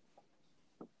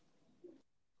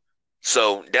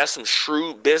 So that's some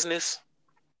shrewd business.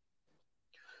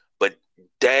 But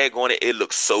daggone it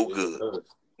looks so good.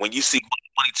 When you see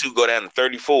 122 go down to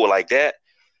 34 like that,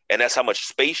 and that's how much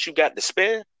space you got to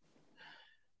spend,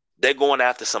 they're going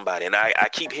after somebody. And I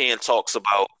keep hearing talks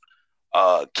about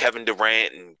Kevin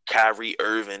Durant and Kyrie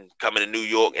Irving coming to New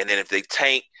York, and then if they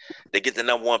tank, they get the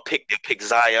number one pick. They pick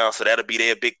Zion, so that'll be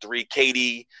their big three: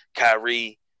 KD,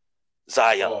 Kyrie,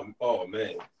 Zion. Oh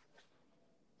man!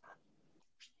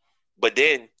 But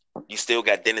then you still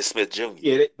got Dennis Smith Jr.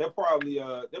 Yeah, they'll probably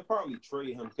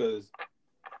trade him because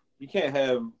you can't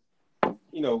have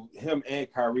him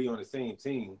and Kyrie on the same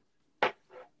team.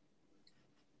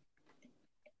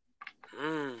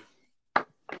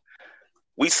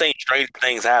 We seen strange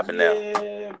things happen now.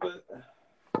 Yeah, but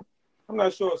I'm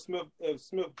not sure if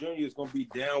Smith Jr. is going to be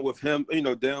down with him,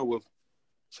 down with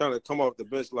trying to come off the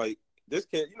bench. Like, this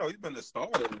kid, he's been a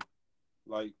starter,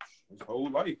 like, his whole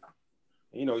life.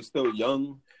 He's still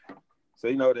young. So,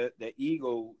 that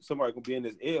ego, somebody going to be in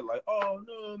his ear like, oh,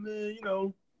 no,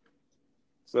 man,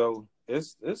 So,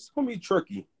 it's going to be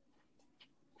tricky.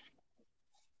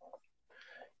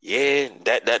 Yeah,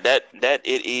 that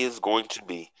it is going to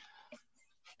be.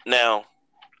 Now,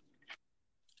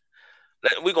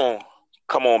 we're going to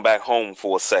come on back home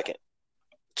for a second.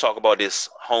 Talk about this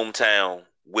hometown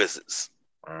Wizards.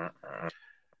 And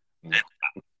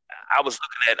I was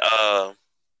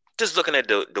looking at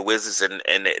the Wizards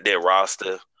and their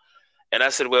roster, and I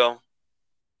said, well,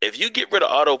 if you get rid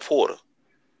of Otto Porter,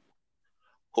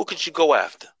 who could you go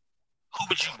after? Who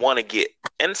would you want to get?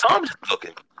 And so I'm just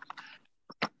looking.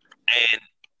 And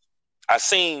I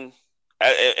seen,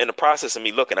 in the process of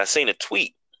me looking, I seen a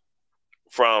tweet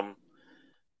from,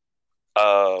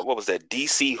 what was that,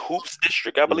 DC Hoops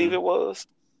District, I believe it was?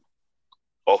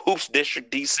 Or Hoops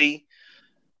District, DC.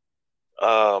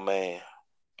 Oh, man.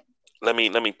 Let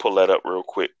me pull that up real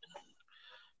quick.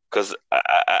 Because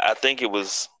I think it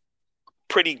was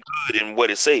pretty good in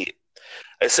what it said.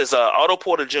 It says Otto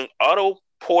Porter Jr.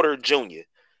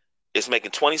 is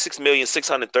making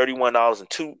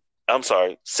 $26,631,200. I'm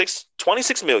sorry,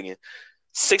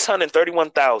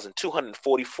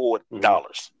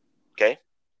 $26,631,244. Okay,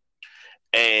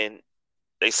 and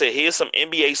they say here's some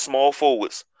NBA small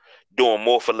forwards doing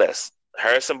more for less: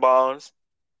 Harrison Barnes,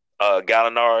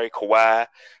 Gallinari, Kawhi,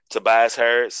 Tobias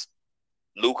Harris,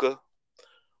 Luka,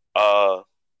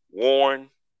 Warren,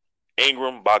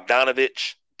 Ingram,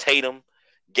 Bogdanovich, Tatum,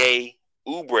 Gay,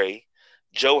 Oubre,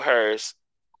 Joe Harris,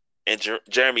 and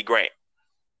Jeremy Grant,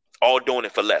 all doing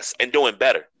it for less and doing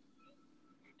better.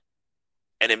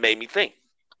 And it made me think.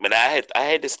 I mean, I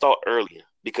had this thought earlier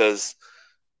because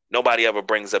nobody ever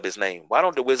brings up his name. Why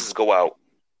don't the Wizards go out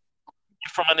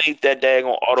from underneath that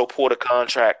daggone Otto Porter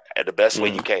contract at the best way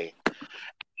you can?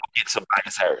 Get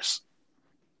Tobias Harris.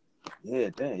 Yeah,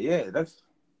 damn. Yeah, that's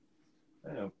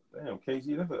damn,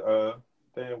 KG. That's a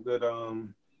damn good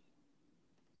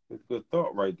good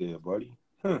thought right there, buddy.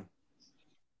 Huh.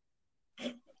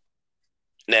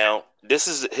 Now, this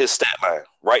is his stat line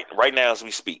right now as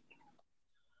we speak.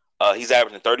 He's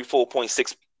averaging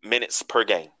 34.6 minutes per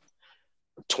game,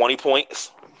 20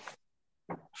 points,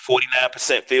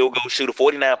 49% field goal shooter,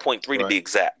 49.3 to be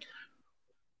exact,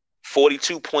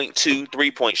 42.2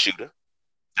 3-point shooter.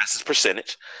 That's his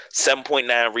percentage.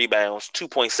 7.9 rebounds,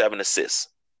 2.7 assists.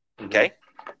 Okay?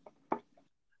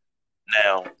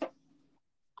 Now,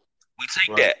 we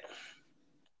take that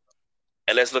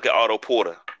and let's look at Otto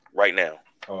Porter right now.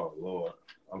 Oh, Lord.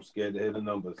 I'm scared to hit the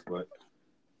numbers, but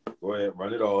go ahead,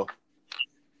 run it off.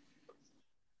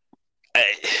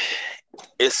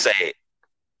 It's sad.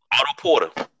 Otto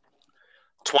Porter,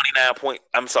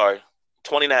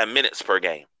 29 minutes per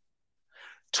game,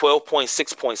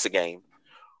 12.6 points a game,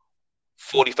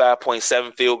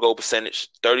 45.7 field goal percentage,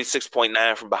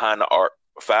 36.9 from behind the arc,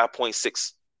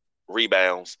 5.6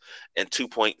 rebounds, and 2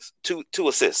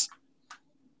 assists.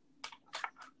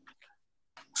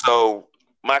 So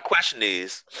my question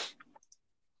is,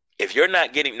 if you're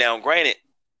not getting, now granted,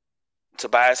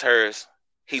 Tobias Harris,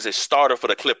 he's a starter for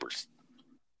the Clippers.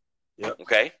 Yep.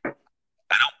 Okay.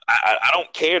 I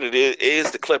don't care that it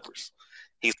is the Clippers.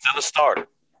 He's still a starter.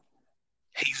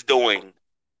 He's doing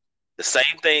the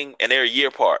same thing, and they're a year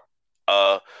apart.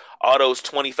 Otto's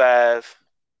 25,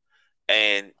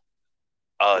 and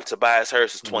Tobias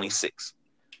Harris is 26.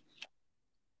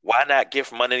 Why not give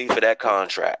him underneath for that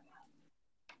contract?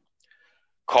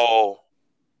 Call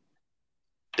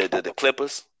the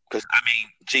Clippers, because I mean,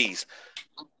 geez,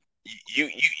 you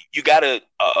got a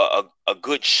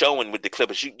good showing with the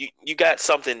Clippers. You got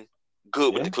something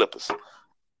good with the Clippers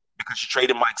because you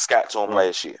traded Mike Scott to him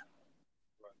last year.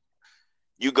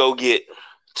 You go get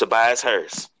Tobias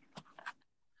Harris,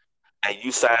 and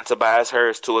you sign Tobias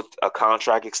Harris to a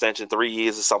contract extension, 3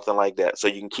 years or something like that, so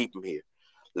you can keep him here,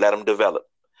 let him develop.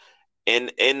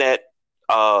 In that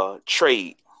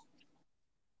trade,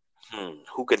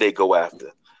 who could they go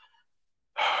after?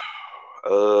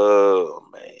 Oh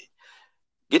man,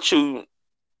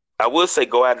 I would say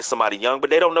go after somebody young, but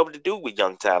they don't know what to do with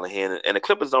young talent here, and the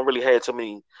Clippers don't really have too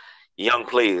many young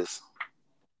players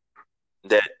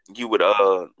that you would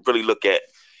really look at.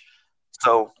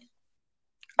 So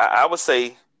I would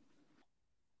say,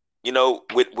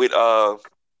 with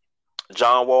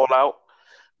John Wall out,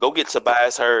 go get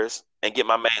Tobias Harris and get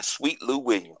my man Sweet Lou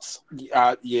Williams.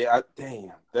 Damn,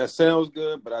 that sounds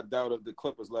good, but I doubt if the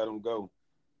Clippers let him go.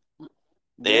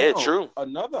 Yeah, true.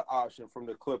 Another option from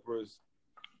the Clippers,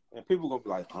 and people gonna be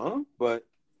like, "Huh?" But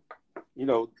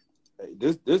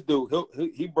this dude,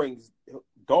 he brings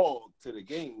dog to the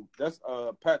game. That's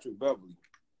Patrick Beverley.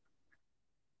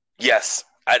 Yes,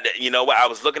 I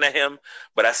was looking at him,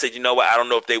 but I said, I don't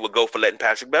know if they would go for letting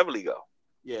Patrick Beverley go.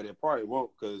 Yeah, they probably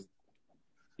won't because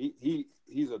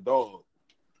he's a dog,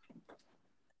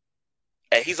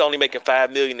 and he's only making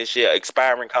 $5 million this year,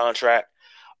 expiring contract.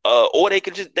 Or they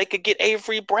could get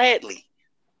Avery Bradley.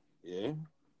 Yeah.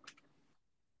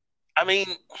 I mean,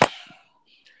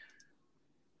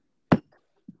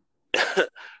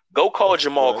 go call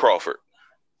Jamal Crawford.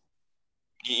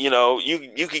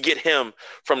 You could get him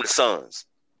from the Suns.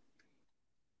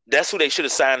 That's who they should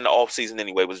have signed in the offseason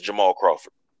anyway, was Jamal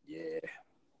Crawford. Yeah.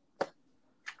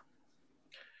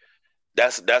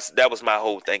 That was my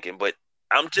whole thinking. But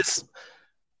I'm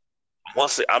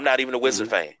not even a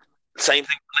Wizard fan. Same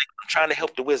thing, like, I'm trying to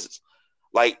help the Wizards.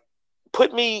 Like,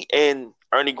 put me in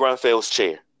Ernie Grunfeld's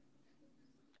chair.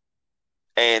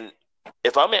 And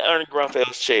if I'm in Ernie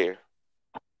Grunfeld's chair,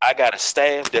 I got a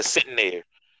staff that's sitting there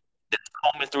that's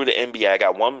combing through the NBA. I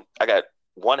got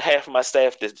one half of my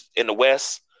staff that's in the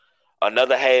West,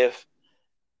 another half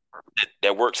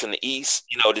that works in the East,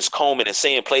 just combing and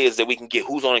seeing players that we can get,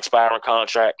 who's on expiring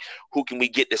contract, who can we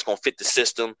get that's going to fit the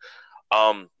system.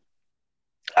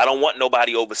 I don't want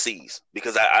nobody overseas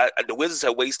because the Wizards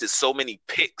have wasted so many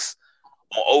picks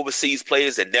on overseas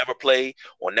players that never play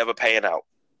or never paying out.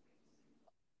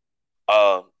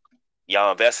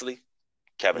 Jan Vesely,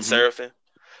 Kevin Serafin,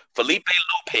 Felipe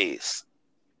Lopez.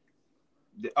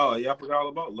 Oh, yeah, I forgot all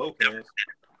about Lopez.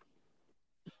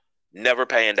 Never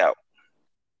paying out.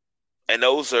 And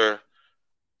those are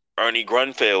Ernie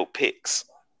Grunfeld picks.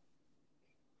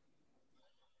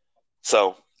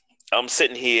 So I'm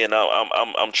sitting here and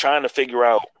I'm trying to figure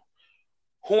out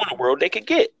who in the world they could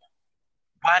get.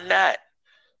 Why not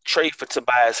trade for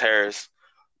Tobias Harris,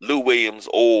 Lou Williams,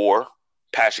 or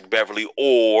Patrick Beverley,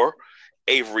 or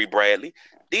Avery Bradley?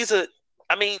 These are,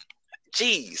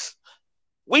 geez,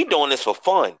 we doing this for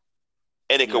fun,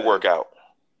 and it could work out.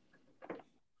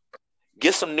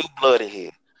 Get some new blood in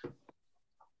here.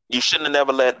 You shouldn't have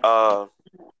never let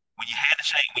when you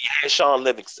had Sean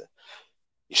Livingston,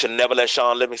 you should never let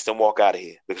Sean Livingston walk out of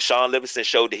here because Sean Livingston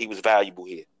showed that he was valuable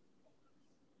here.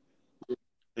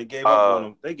 They gave up on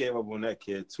him. They gave up on that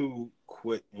kid too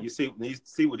quick. And you see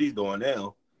what he's doing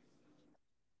now.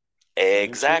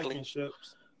 Exactly.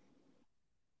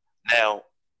 Now,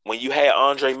 when you had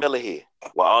Andre Miller here,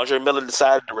 when Andre Miller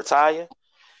decided to retire,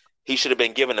 he should have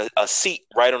been given a seat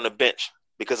right on the bench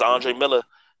because Andre Miller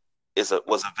was a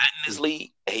vet in his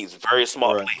league and he's a very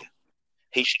smart player.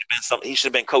 He should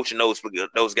have been coaching those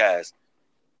guys.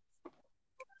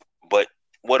 But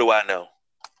what do I know?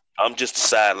 I'm just a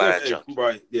sideline junkie.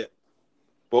 Right, yeah.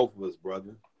 Both of us,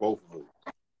 brother. Both of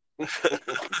us.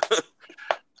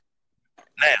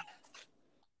 Now,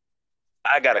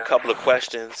 I got a couple of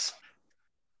questions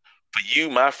for you,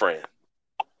 my friend.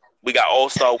 We got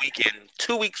All-Star Weekend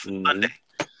 2 weeks from Monday.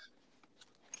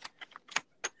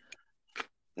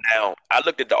 Now, I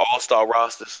looked at the All-Star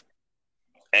rosters,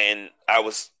 and I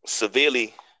was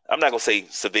I'm not going to say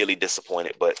severely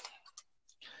disappointed, but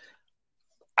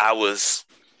I was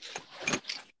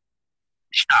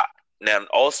shocked. Now,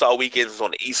 All-Star Weekend is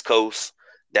on the East Coast,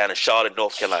 down in Charlotte,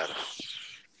 North Carolina.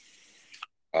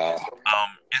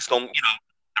 It's going to,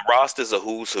 the rosters are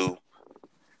who's who.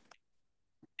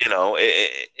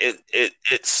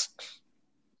 It's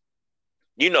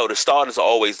the starters are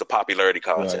always the popularity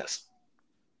contest. Right.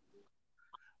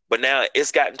 But now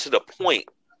it's gotten to the point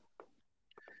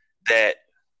that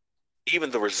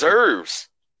even the reserves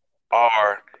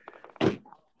are a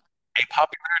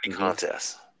popularity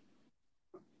contest.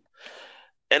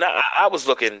 And I was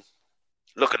looking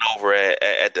over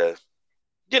at the,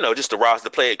 just the roster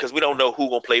to play it because we don't know who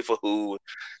gonna play for who,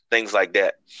 things like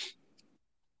that.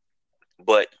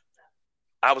 But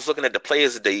I was looking at the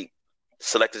players that they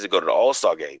selected to go to the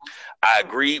All-Star game. I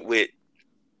agree with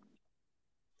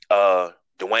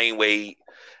Dwayne Wade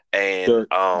and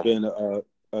being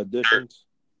additions.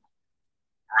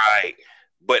 Right.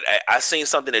 But I seen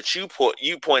something that you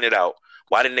pointed out.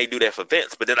 Why didn't they do that for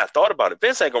Vince? But then I thought about it.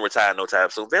 Vince ain't gonna retire no time,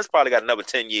 so Vince probably got another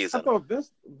 10 years. I thought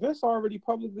Vince already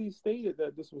publicly stated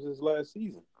that this was his last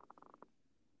season.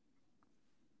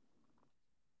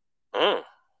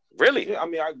 Really? Yeah, I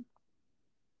mean, I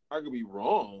could be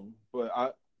wrong, but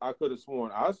I could have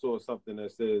sworn I saw something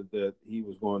that says that he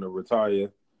was going to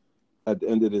retire at the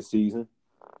end of the season.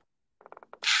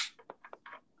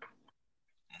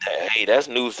 Hey, that's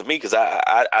news to me because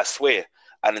I swear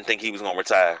I didn't think he was going to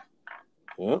retire.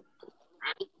 Yeah.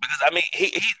 Because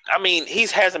he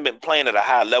hasn't been playing at a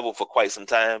high level for quite some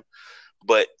time,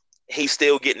 but he's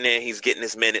still getting there. He's getting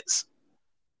his minutes.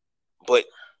 But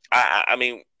I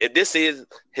mean, if this is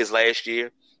his last year,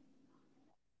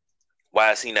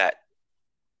 why is he not,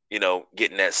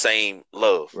 getting that same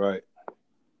love? Right.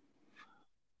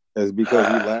 Is it because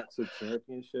he lacks a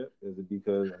championship? Is it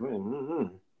because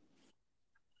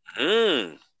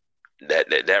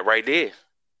that right there.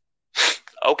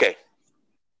 Okay.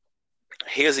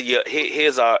 Here is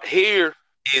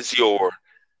your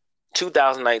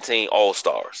 2019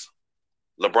 All-Stars.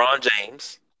 LeBron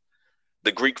James,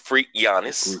 the Greek Freak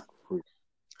Giannis,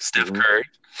 Steph Curry,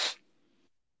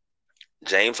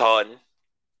 James Harden,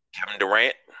 Kevin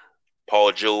Durant,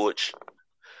 Paul George,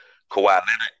 Kawhi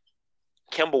Leonard,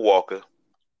 Kemba Walker,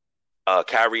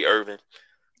 Kyrie Irving,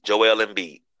 Joel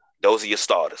Embiid. Those are your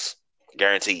starters,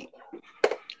 guaranteed.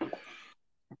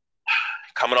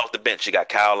 Coming off the bench, you got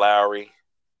Kyle Lowry,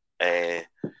 and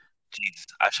Jesus,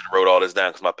 I should have wrote all this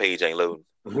down because my page ain't loading.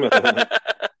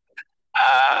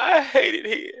 I hate it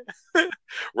here.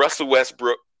 Russell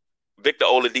Westbrook, Victor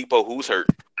Oladipo, who's hurt.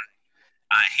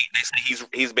 They say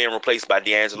he's being replaced by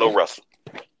D'Angelo Russell.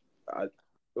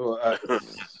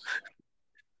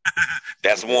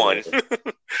 That's one.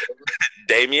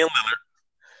 Damian Lillard,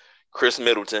 Chris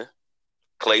Middleton,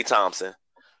 Klay Thompson,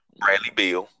 Bradley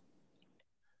Beal,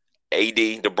 AD,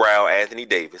 DeBrow, Anthony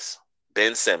Davis,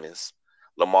 Ben Simmons,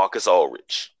 LaMarcus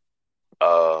Aldridge.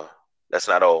 That's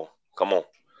not all. Come on.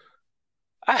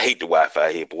 I hate the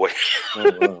Wi-Fi here, boy.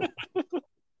 Oh, wow.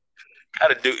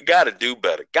 Gotta do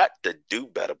better. Got to do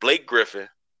better. Blake Griffin,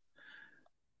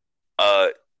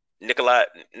 Nikolai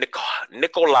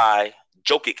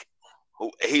Jokic,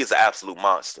 who he's an absolute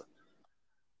monster.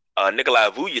 Nikolai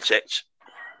Vucevic,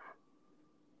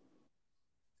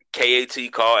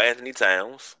 KAT Karl Anthony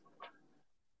Towns,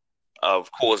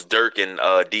 of course Dirk and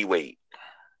D Wade.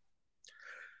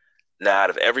 Now, out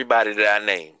of everybody that I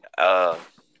named,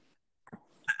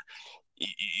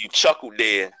 you chuckled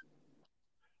there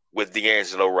with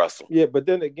D'Angelo Russell. Yeah, but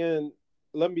then again,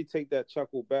 let me take that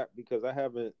chuckle back because I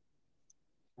haven't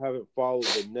followed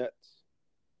the Nets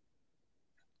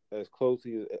as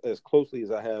closely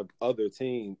as I have other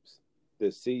teams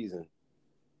this season.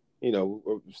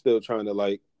 We're still trying to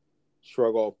like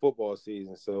shrug off football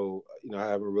season, so I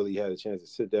haven't really had a chance to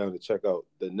sit down and check out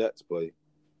the Nets play.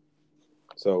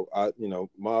 So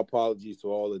my apologies to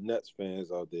all the Nets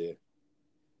fans out there.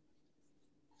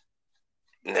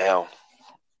 Now,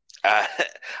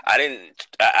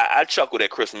 I chuckled at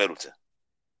Chris Middleton.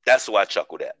 That's who I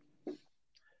chuckled at.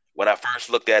 When I first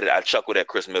looked at it, I chuckled at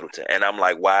Chris Middleton, and I'm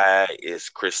like, why is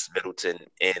Chris Middleton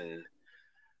in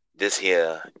this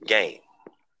here game?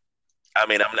 I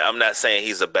mean, I'm not saying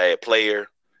he's a bad player.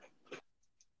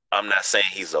 I'm not saying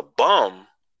he's a bum,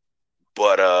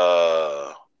 but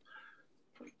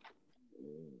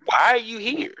why are you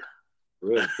here?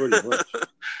 Really, pretty much.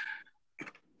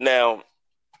 Now,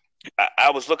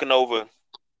 I was looking over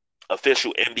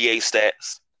official NBA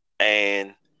stats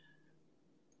and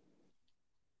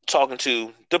talking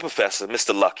to the professor,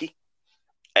 Mr. Lucky,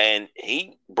 and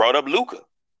he brought up Luka.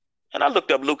 And I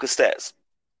looked up Luka's stats.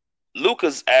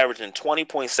 Luka's averaging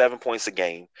 20.7 points a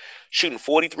game, shooting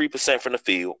 43% from the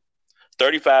field,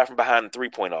 35 from behind the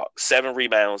three-point arc, 7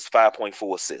 rebounds,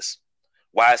 5.4 assists.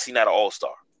 Why is he not an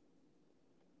all-star?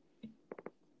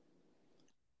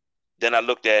 Then I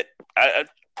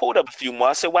pulled up a few more.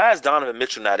 I said, why is Donovan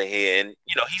Mitchell not in here? And,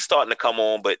 he's starting to come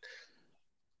on, but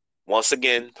once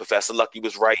again, Professor Lucky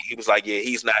was right. He was like, yeah,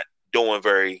 he's not doing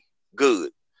very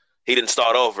good. He didn't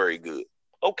start off very good.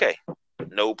 Okay,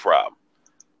 no problem.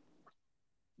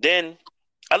 Then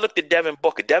I looked at Devin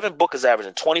Booker. Devin Booker's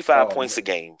averaging 25 points a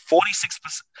game,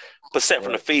 46%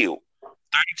 from the field,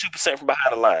 32% from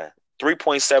behind the line,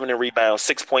 3.7 in rebounds,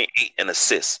 6.8 in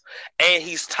assists. And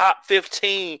he's top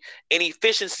 15 in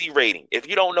efficiency rating. If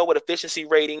you don't know what efficiency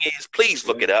rating is, please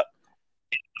look it up.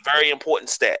 It's a very important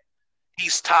stat.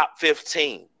 He's top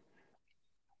 15.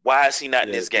 Why is he not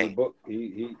in this game?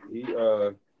 He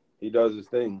does his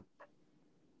thing.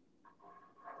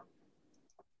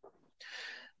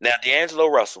 Now, D'Angelo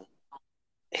Russell,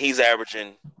 he's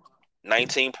averaging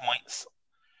 19 points,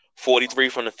 43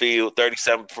 from the field,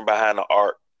 37 from behind the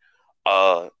arc,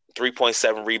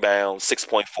 3.7 rebounds,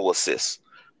 6.4 assists.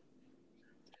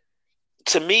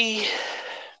 To me,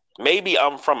 maybe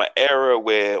I'm from an era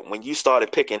where when you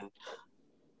started picking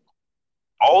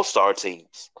all-star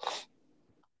teams,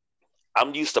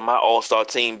 I'm used to my all-star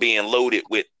team being loaded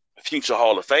with future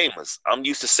Hall of Famers. I'm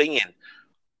used to seeing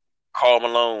Karl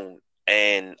Malone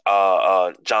and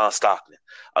John Stockton.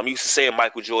 I'm used to seeing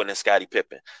Michael Jordan and Scottie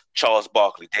Pippen, Charles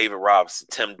Barkley, David Robinson,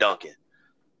 Tim Duncan.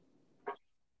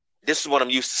 This is what I'm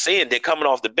used to seeing. They're coming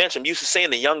off the bench. I'm used to seeing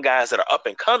the young guys that are up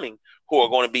and coming who are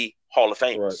going to be Hall of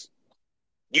Famers.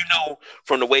 Right.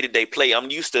 From the way that they play, I'm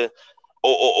used to,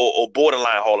 or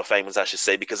borderline Hall of Famers, I should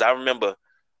say, because I remember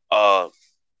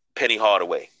Penny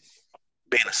Hardaway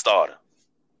being a starter.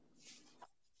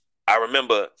 I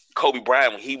remember Kobe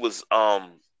Bryant when he was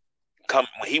when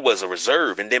he was a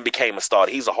reserve and then became a starter.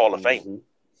 He's a Hall of Famer.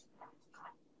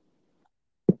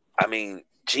 I mean,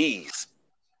 geez.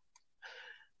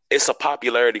 It's a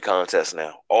popularity contest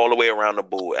now, all the way around the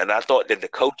board. And I thought that the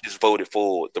coaches voted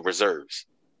for the reserves.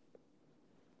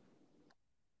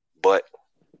 But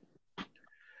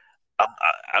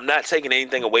I'm not taking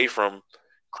anything away from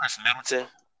Chris Middleton.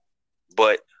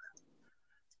 But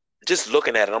just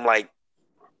looking at it, I'm like,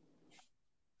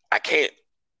 I can't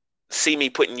see me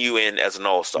putting you in as an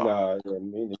all-star. Nah, yeah,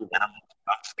 I'm just being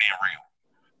real.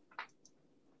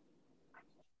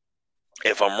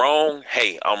 If I'm wrong,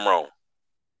 hey, I'm wrong.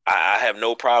 I have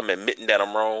no problem admitting that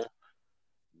I'm wrong,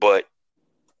 but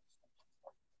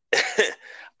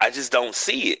I just don't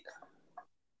see it.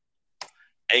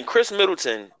 And Chris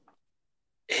Middleton,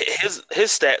 his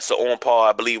stats are on par,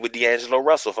 I believe, with D'Angelo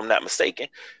Russell, if I'm not mistaken.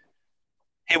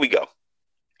 Here we go.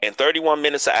 In 31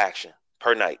 minutes of action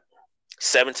per night,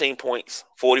 17 points,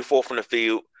 44 from the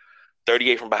field,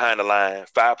 38 from behind the line,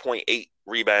 5.8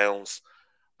 rebounds,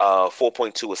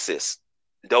 4.2 assists.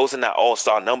 Those are not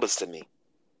all-star numbers to me.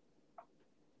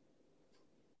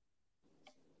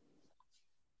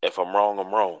 If I'm wrong,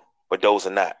 I'm wrong. But those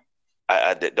are not.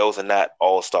 Those are not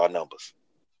all-star numbers.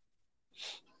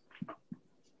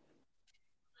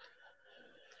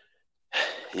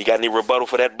 You got any rebuttal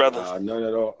for that, brother? None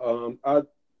at all.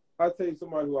 I'd say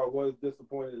somebody who I was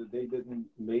disappointed that they didn't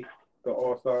make the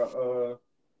all-star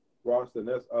roster. And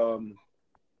that's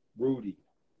Rudy,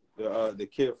 the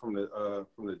kid from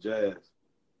the Jazz.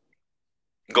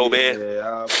 Gobert.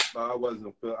 Yeah, I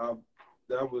wasn't.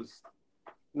 That was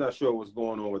not sure what's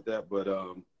going on with that, but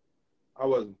I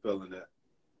wasn't feeling that.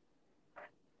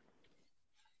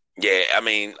 Yeah, I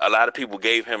mean, a lot of people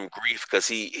gave him grief because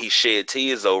he shed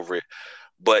tears over it,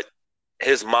 but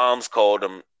his mom's called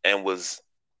him and was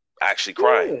actually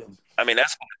crying. Yeah. I mean,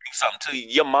 that's going to do something to you.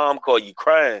 Your mom call you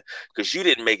crying because you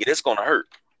didn't make it. It's going to hurt.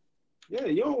 Yeah,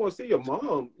 you don't want to see your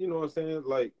mom. You know what I'm saying?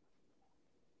 Like,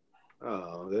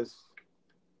 there's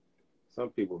some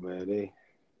people, man. They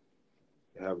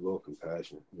have a little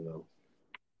compassion. You know.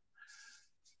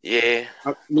 Yeah,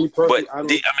 Me but personally,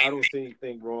 I don't see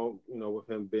anything wrong. You know, with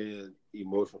him being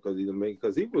emotional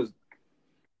because he was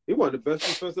one of the best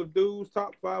defensive dudes,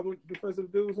 top 5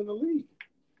 defensive dudes in the league.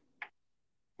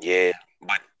 yeah,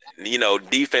 but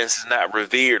defense is not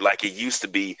revered like it used to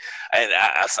be. And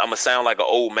I'm gonna sound like an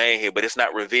old man here, but it's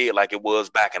not revered like it was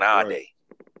back in our day.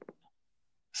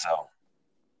 So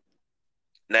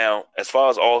now, as far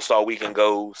as All-Star Weekend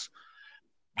goes,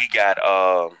 we got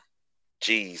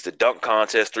the dunk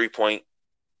contest, 3-point,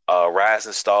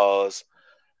 rising stars,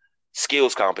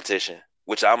 skills competition,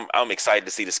 which I'm excited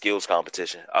to see the skills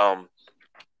competition.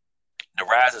 The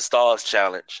Rising Stars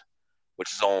Challenge,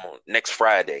 which is on next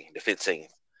Friday, the 15th.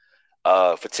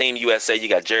 For Team USA, you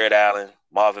got Jared Allen,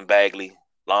 Marvin Bagley,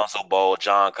 Lonzo Ball,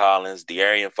 John Collins,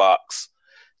 De'Aaron Fox,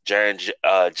 Jaren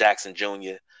Jackson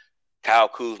Jr., Kyle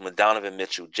Kuzma, Donovan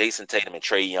Mitchell, Jason Tatum, and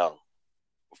Trae Young.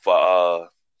 For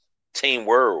Team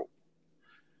World,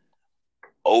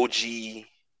 OG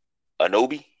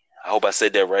Anunoby. I hope I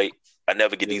said that right. I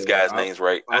never get these guys' names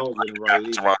right. I don't get it right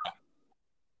either. Toronto.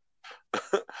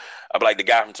 I like the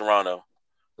guy from Toronto.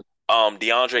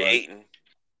 DeAndre Ayton,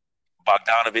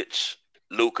 Bogdanovich,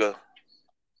 Luka,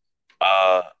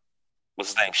 what's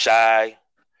his name? Shai,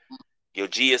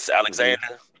 Gilgeous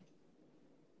Alexander,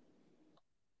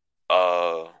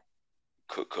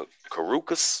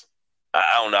 Karukas.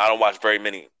 I don't know. I don't watch very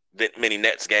many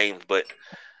Nets games, but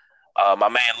my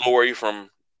man Laurie from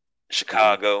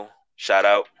Chicago, shout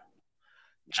out.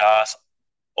 Josh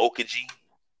Okogie,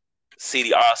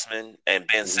 C.D. Osman, and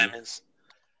Ben Simmons.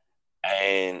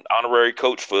 And honorary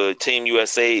coach for Team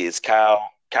USA is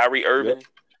Kyrie Irving. Yep.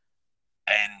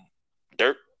 And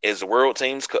Dirk is the world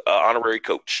team's honorary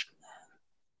coach.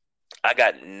 I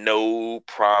got no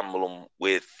problem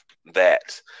with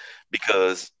that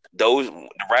because the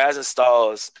Rising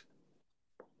Stars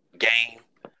game,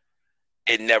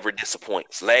 it never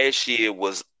disappoints. Last year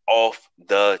was off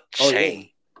the chain.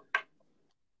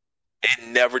 It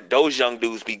never. Those young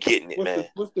dudes be getting it, man.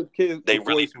 What's the kids? They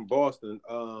really from Boston.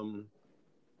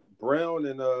 Brown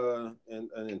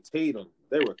and Tatum.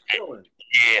 They were killing.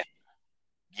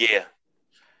 Yeah.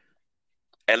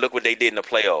 And look what they did in the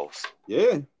playoffs.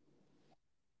 Yeah.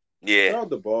 Shout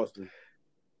out to Boston.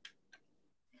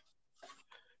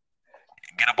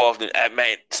 Get up Boston.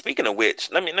 Man, speaking of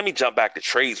which, let me jump back to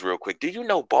trades real quick. Do you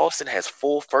know Boston has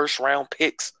 4 first-round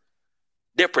picks?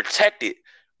 They're protected,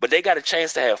 but they got a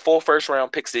chance to have 4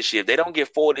 first-round picks this year. If they don't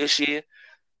get 4 this year,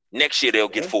 next year they'll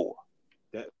get 4.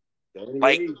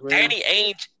 Danny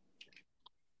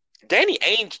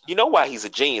Ainge, you know why he's a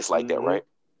genius like that, right?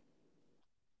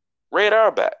 Red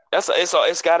Auerbach.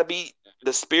 It's got to be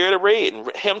the spirit of Red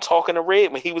and him talking to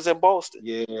Red when he was in Boston.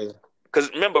 Yeah. Because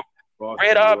remember,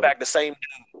 Red Auerbach, the same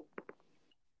dude.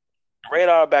 Red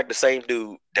Auerbach, the same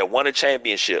dude that won a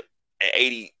championship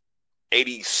in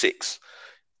 86.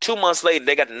 2 months later,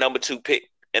 they got the number 2 pick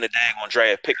in the daggone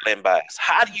draft, pick Len Bias.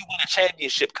 How do you win a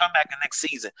championship, come back the next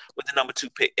season with the number 2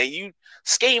 pick, and you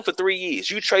schemed for 3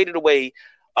 years? You traded away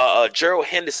Gerald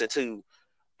Henderson to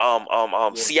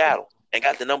Seattle and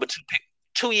got the number 2 pick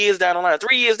 2 years down the line,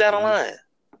 3 years down the line.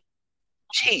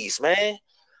 Jeez, man.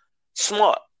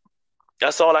 Smart.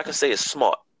 That's all I can say is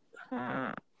smart.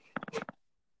 Now,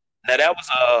 that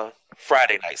was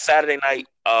Friday night. Saturday night,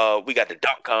 we got the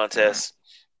dunk contest.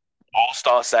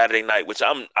 All-Star Saturday night, which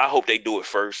I hope they do it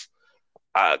first,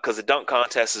 because the dunk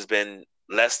contest has been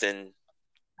less than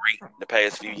great the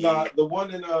past few years. Nah, the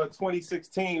one in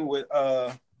 2016 with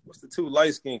what's the 2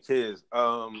 light-skinned kids?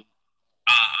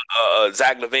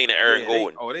 Zach LaVine and Aaron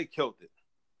Gordon. They killed it.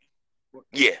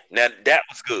 Yeah, now that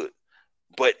was good,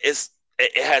 but it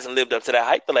hasn't lived up to that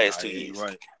hype the last 2 years.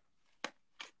 Right.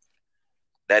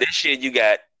 Now this year you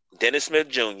got Dennis Smith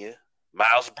Jr.,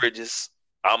 Miles Bridges,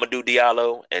 Amadou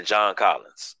Diallo, and John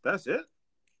Collins. That's it?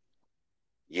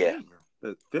 Yeah.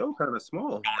 It feels kind of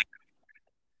small.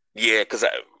 Yeah, because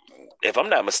if I'm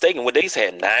not mistaken, what they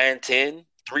had 9, 10,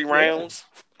 3 rounds.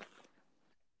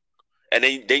 And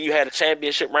then you had a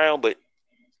championship round, but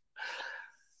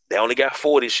they only got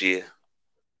 4 this year.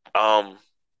 My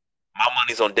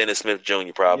money's on Dennis Smith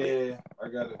Jr. probably. Yeah, I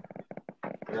gotta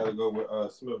go with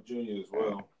Smith Jr. as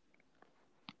well.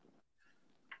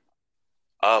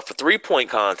 For 3-point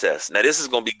contest. Now this is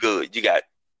gonna be good. You got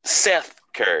Seth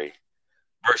Curry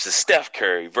versus Steph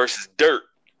Curry versus Dirk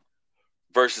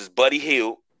versus Buddy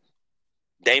Hield,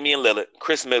 Damian Lillard,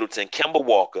 Chris Middleton, Kemba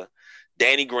Walker,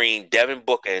 Danny Green, Devin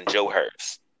Booker, and Joe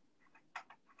Harris.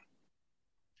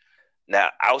 Now,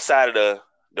 outside of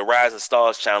the Rising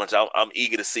Stars Challenge, I'm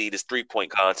eager to see this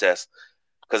 3-point contest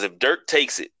because if Dirk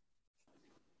takes it,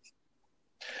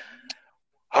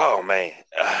 oh man,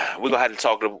 we're gonna have to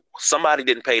talk to somebody.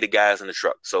 Didn't pay the guys in the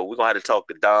truck, so we're gonna have to talk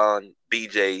to Don,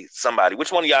 BJ, somebody.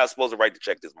 Which one of y'all is supposed to write the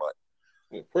check this month?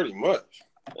 Yeah, pretty much.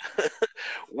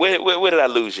 Where did I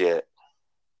lose you at?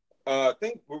 I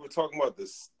think we were talking about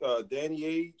this Danny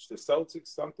Ainge, the Celtics,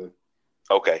 something.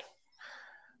 Okay.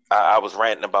 I was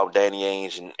ranting about Danny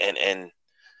Ainge and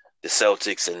the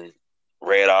Celtics and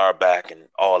Red Auerbach and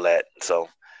all that. So,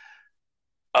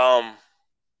 all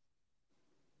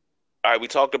right, we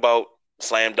talked about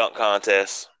slam dunk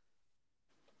contest,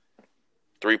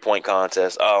 3-point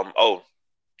contest.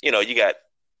 You got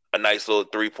a nice little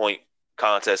 3-point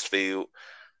contest field.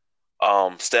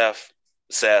 Steph,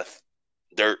 Seth,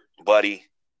 Dirk, Buddy,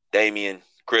 Damian,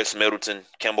 Chris Middleton,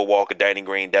 Kemba Walker, Danny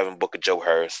Green, Devin Booker, Joe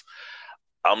Harris.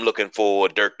 I'm looking for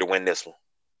Dirk to win this one.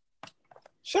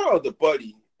 Shout out to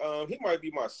Buddy. He might be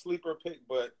my sleeper pick,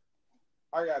 but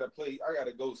I gotta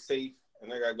go safe,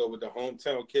 and I gotta go with the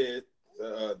hometown kid,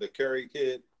 the Curry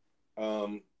kid,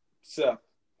 Seth,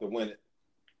 to win it.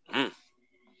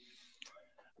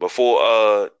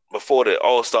 Before the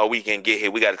All-Star weekend get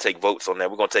here, we got to take votes on that.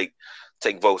 We're gonna take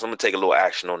votes. I'm gonna take a little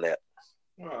action on that.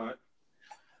 All right.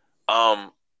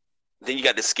 Then you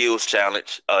got the skills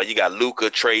challenge. You got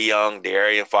Luka, Trae Young,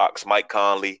 De'Aaron Fox, Mike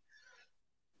Conley,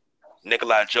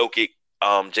 Nikola Jokic,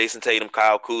 Jason Tatum,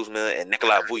 Kyle Kuzma, and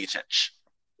Nikola Vucevic.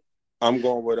 I'm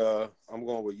going with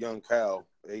young Kyle,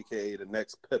 aka the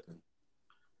next Pippen.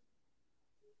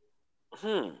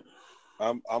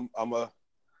 I'm a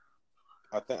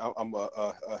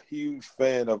huge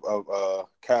fan of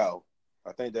Kyle.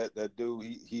 I think that dude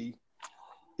he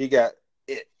got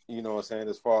it. You know what I'm saying?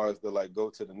 As far as the go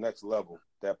to the next level,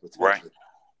 that potential. Right.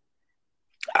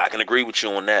 I can agree with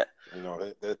you on that. You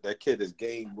know that kid is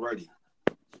game ready.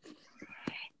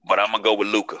 But I'm gonna go with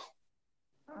Luka.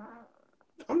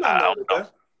 I'm not mad at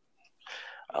that.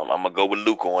 I'm gonna go with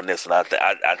Luka on this one.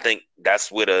 I think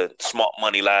that's where the smart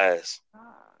money lies.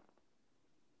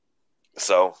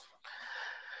 So,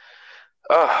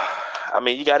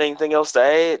 you got anything else to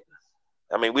add?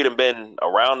 We done been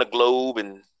around the globe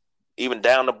and even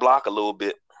down the block a little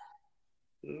bit.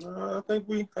 No, I think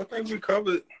we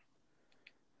covered,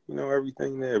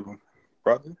 everything there,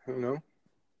 brother.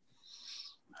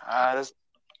 That's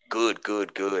good.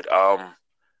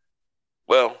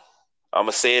 Well, I'm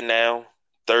gonna say it now.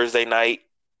 Thursday night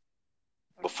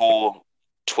before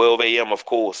 12 a.m. Of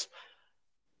course,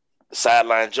 the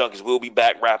Sideline Junkies will be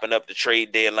back wrapping up the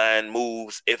trade deadline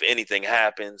moves if anything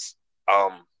happens.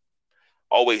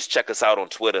 Always check us out on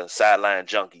Twitter, Sideline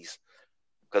Junkies,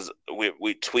 because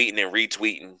we're tweeting and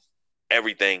retweeting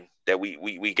everything that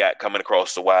we got coming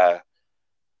across the wire.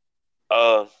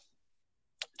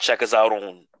 Check us out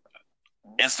on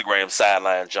Instagram,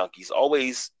 Sideline Junkies.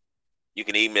 Always, you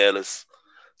can email us,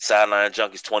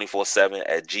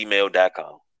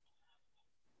 sidelinejunkies247@gmail.com.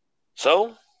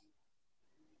 So,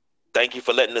 thank you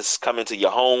for letting us come into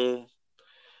your home,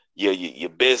 your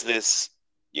business,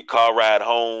 your car ride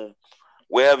home,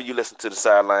 wherever you listen to the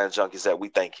Sideline Junkies at. We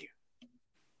thank you.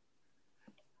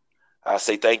 I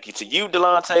say thank you to you,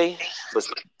 Delonte, for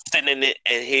sitting in it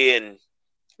and here and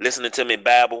listening to me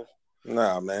babble.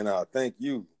 Nah, man. Thank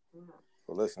you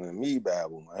for listening to me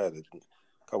babble. I had a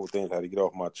couple things I had to get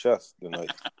off my chest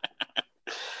tonight.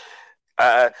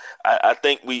 I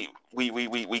think we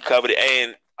covered it,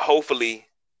 and hopefully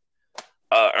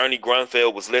Ernie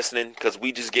Grunfeld was listening, because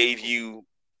we just gave you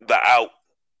the out,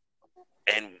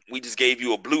 and we just gave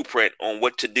you a blueprint on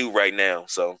what to do right now.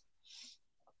 So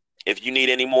if you need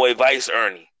any more advice,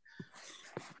 Ernie,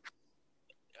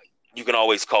 you can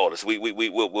always call us.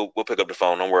 We'll pick up the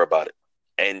phone. Don't worry about it.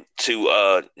 And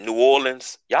to New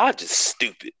Orleans, y'all just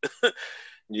stupid.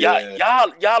 Yeah.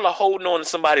 Y'all are holding on to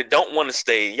somebody that don't want to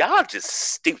stay. Y'all just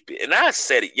stupid. And I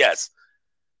said it, yes.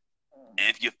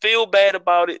 If you feel bad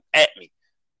about it, at me.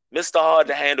 Mr. Hard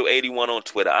to Handle 81 on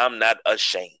Twitter. I'm not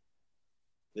ashamed.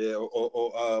 Yeah,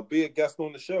 or be a guest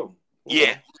on the show.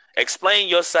 Yeah. Explain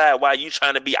your side why you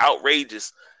trying to be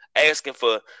outrageous, asking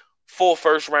for 4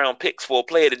 first-round picks for a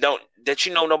player that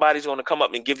nobody's going to come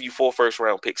up and give you 4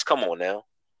 first-round picks. Come on now.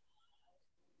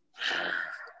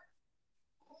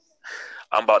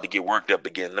 I'm about to get worked up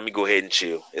again. Let me go ahead and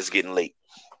chill. It's getting late.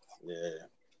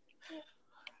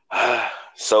 Yeah.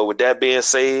 So with that being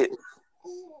said,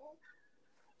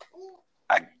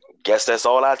 I guess that's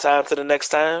all our time to the next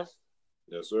time.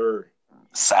 Yes, sir.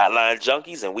 Sideline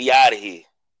Junkies, and we out of here.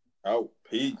 Out.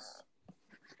 Peace.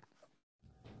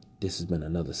 This has been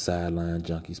another Sideline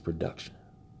Junkies production,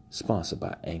 sponsored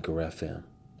by Anchor FM.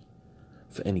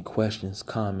 For any questions,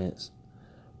 comments,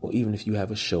 or even if you have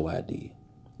a show idea,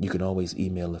 you can always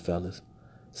email the fellas,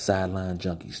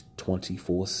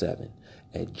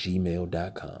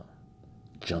 sidelinejunkies247@gmail.com.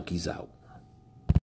 Junkies out.